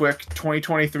show real quick.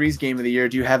 2023's game of the year.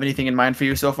 Do you have anything in mind for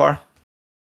you so far?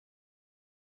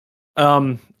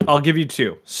 I'll give you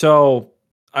two. So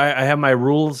I have my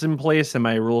rules in place and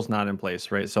my rules not in place,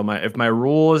 right? So if my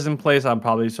rule is in place, I'm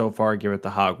probably so far give it the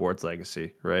Hogwarts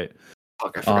Legacy, right?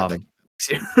 Fuck, I forgot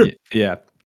that. Yeah.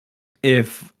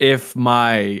 If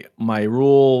my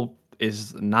rule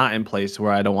is not in place,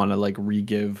 where I don't want to like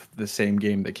re-give the same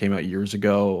game that came out years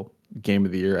ago, game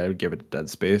of the year, I would give it Dead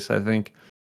Space, I think.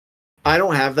 I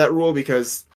don't have that rule,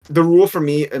 because the rule for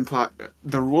me goes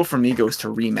to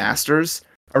remasters.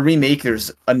 A remake,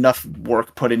 there's enough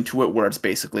work put into it where it's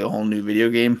basically a whole new video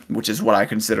game, which is what I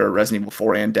consider Resident Evil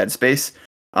 4 and Dead Space.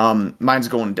 Mine's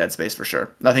going to Dead Space for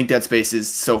sure. I think Dead Space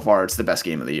is, so far, it's the best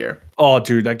game of the year. Oh,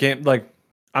 dude, that game, like,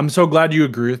 I'm so glad you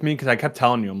agree with me, because I kept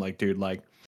telling you, I'm like, dude, like,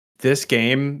 this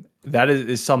game, that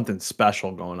is something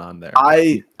special going on there.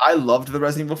 I loved the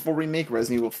Resident Evil 4 remake.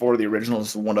 Resident Evil 4, the original,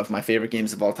 is one of my favorite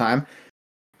games of all time.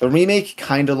 The remake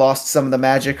kind of lost some of the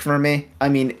magic for me. I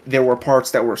mean, there were parts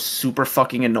that were super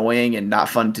fucking annoying and not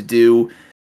fun to do.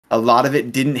 A lot of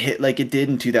it didn't hit like it did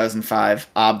in 2005,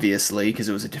 obviously, because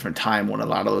it was a different time when a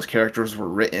lot of those characters were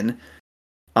written.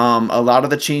 A lot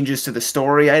of the changes to the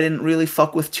story I didn't really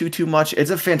fuck with too much. It's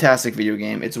a fantastic video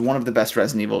game. It's one of the best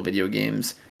Resident Evil video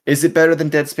games. Is it better than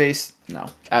Dead Space? No,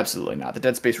 absolutely not. The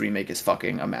Dead Space remake is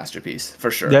fucking a masterpiece, for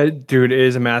sure. That dude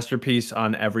is a masterpiece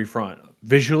on every front.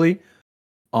 Visually,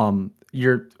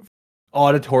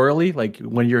 auditorily, like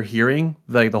when you're hearing,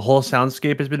 like the whole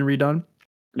soundscape has been redone.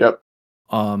 Yep.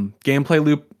 Gameplay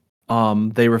loop,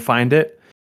 they refined it.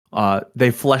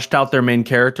 They fleshed out their main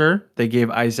character. They gave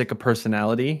Isaac a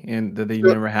personality and that they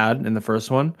never had in the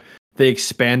first one. They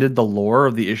expanded the lore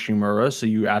of the Ishimura, so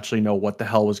you actually know what the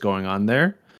hell was going on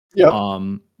there. Yep.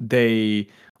 They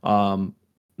not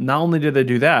only did they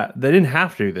do that, they didn't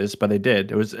have to do this, but they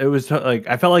did. It was like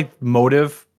I felt like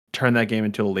Motive turned that game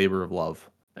into a labor of love,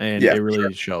 and it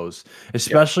really shows.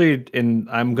 Especially in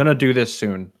I'm gonna do this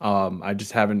soon. I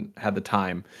just haven't had the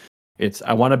time.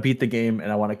 I want to beat the game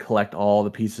and I want to collect all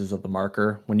the pieces of the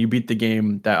marker. When you beat the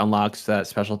game, that unlocks that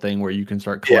special thing where you can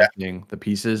start collecting the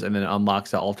pieces, and then it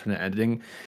unlocks that alternate ending.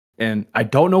 And I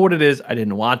don't know what it is. I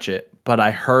didn't watch it, but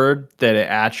I heard that it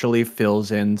actually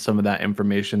fills in some of that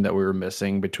information that we were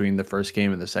missing between the first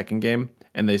game and the second game.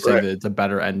 And they say that it's a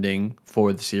better ending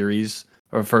for the series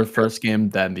or for the first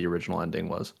game than the original ending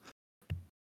was.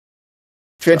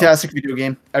 Fantastic video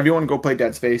game. Everyone go play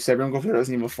Dead Space. Everyone go play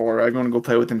Resident Evil 4. Everyone go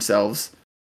play with themselves.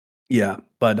 Yeah,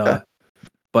 but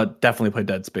definitely play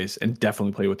Dead Space and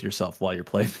definitely play with yourself while you're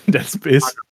playing Dead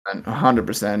Space.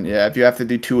 100%. Yeah, if you have to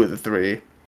do 2 of the 3.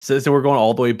 So we're going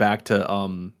all the way back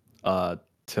to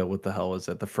what the hell was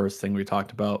it? The first thing we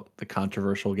talked about, the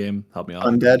controversial game. Help me out.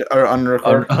 Undead or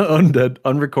Unrecorded? Undead,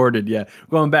 Unrecorded. Yeah,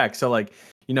 going back. So like,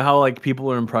 you know how like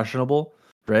people are impressionable,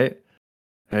 right?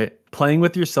 Right. Playing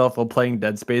with yourself while playing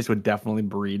Dead Space would definitely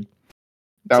breed.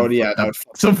 That would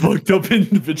some fucked up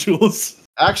individuals.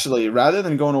 Actually, rather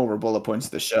than going over bullet points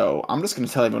of the show, I'm just going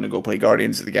to tell everyone to go play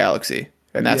Guardians of the Galaxy.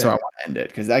 And that's how I want to end it.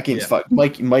 Because that game's fun.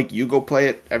 Mike, you go play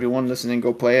it. Everyone listening,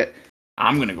 go play it.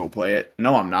 I'm going to go play it.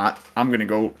 No, I'm not. I'm going to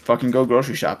go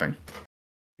grocery shopping.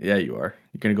 Yeah, you are.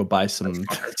 You're going to go buy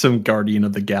some Guardian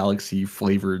of the Galaxy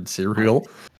flavored cereal.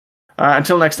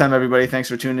 Until next time, everybody. Thanks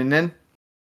for tuning in.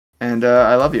 And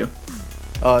I love you.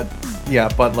 Yeah,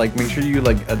 but like make sure you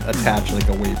like attach like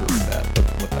a waiver with that.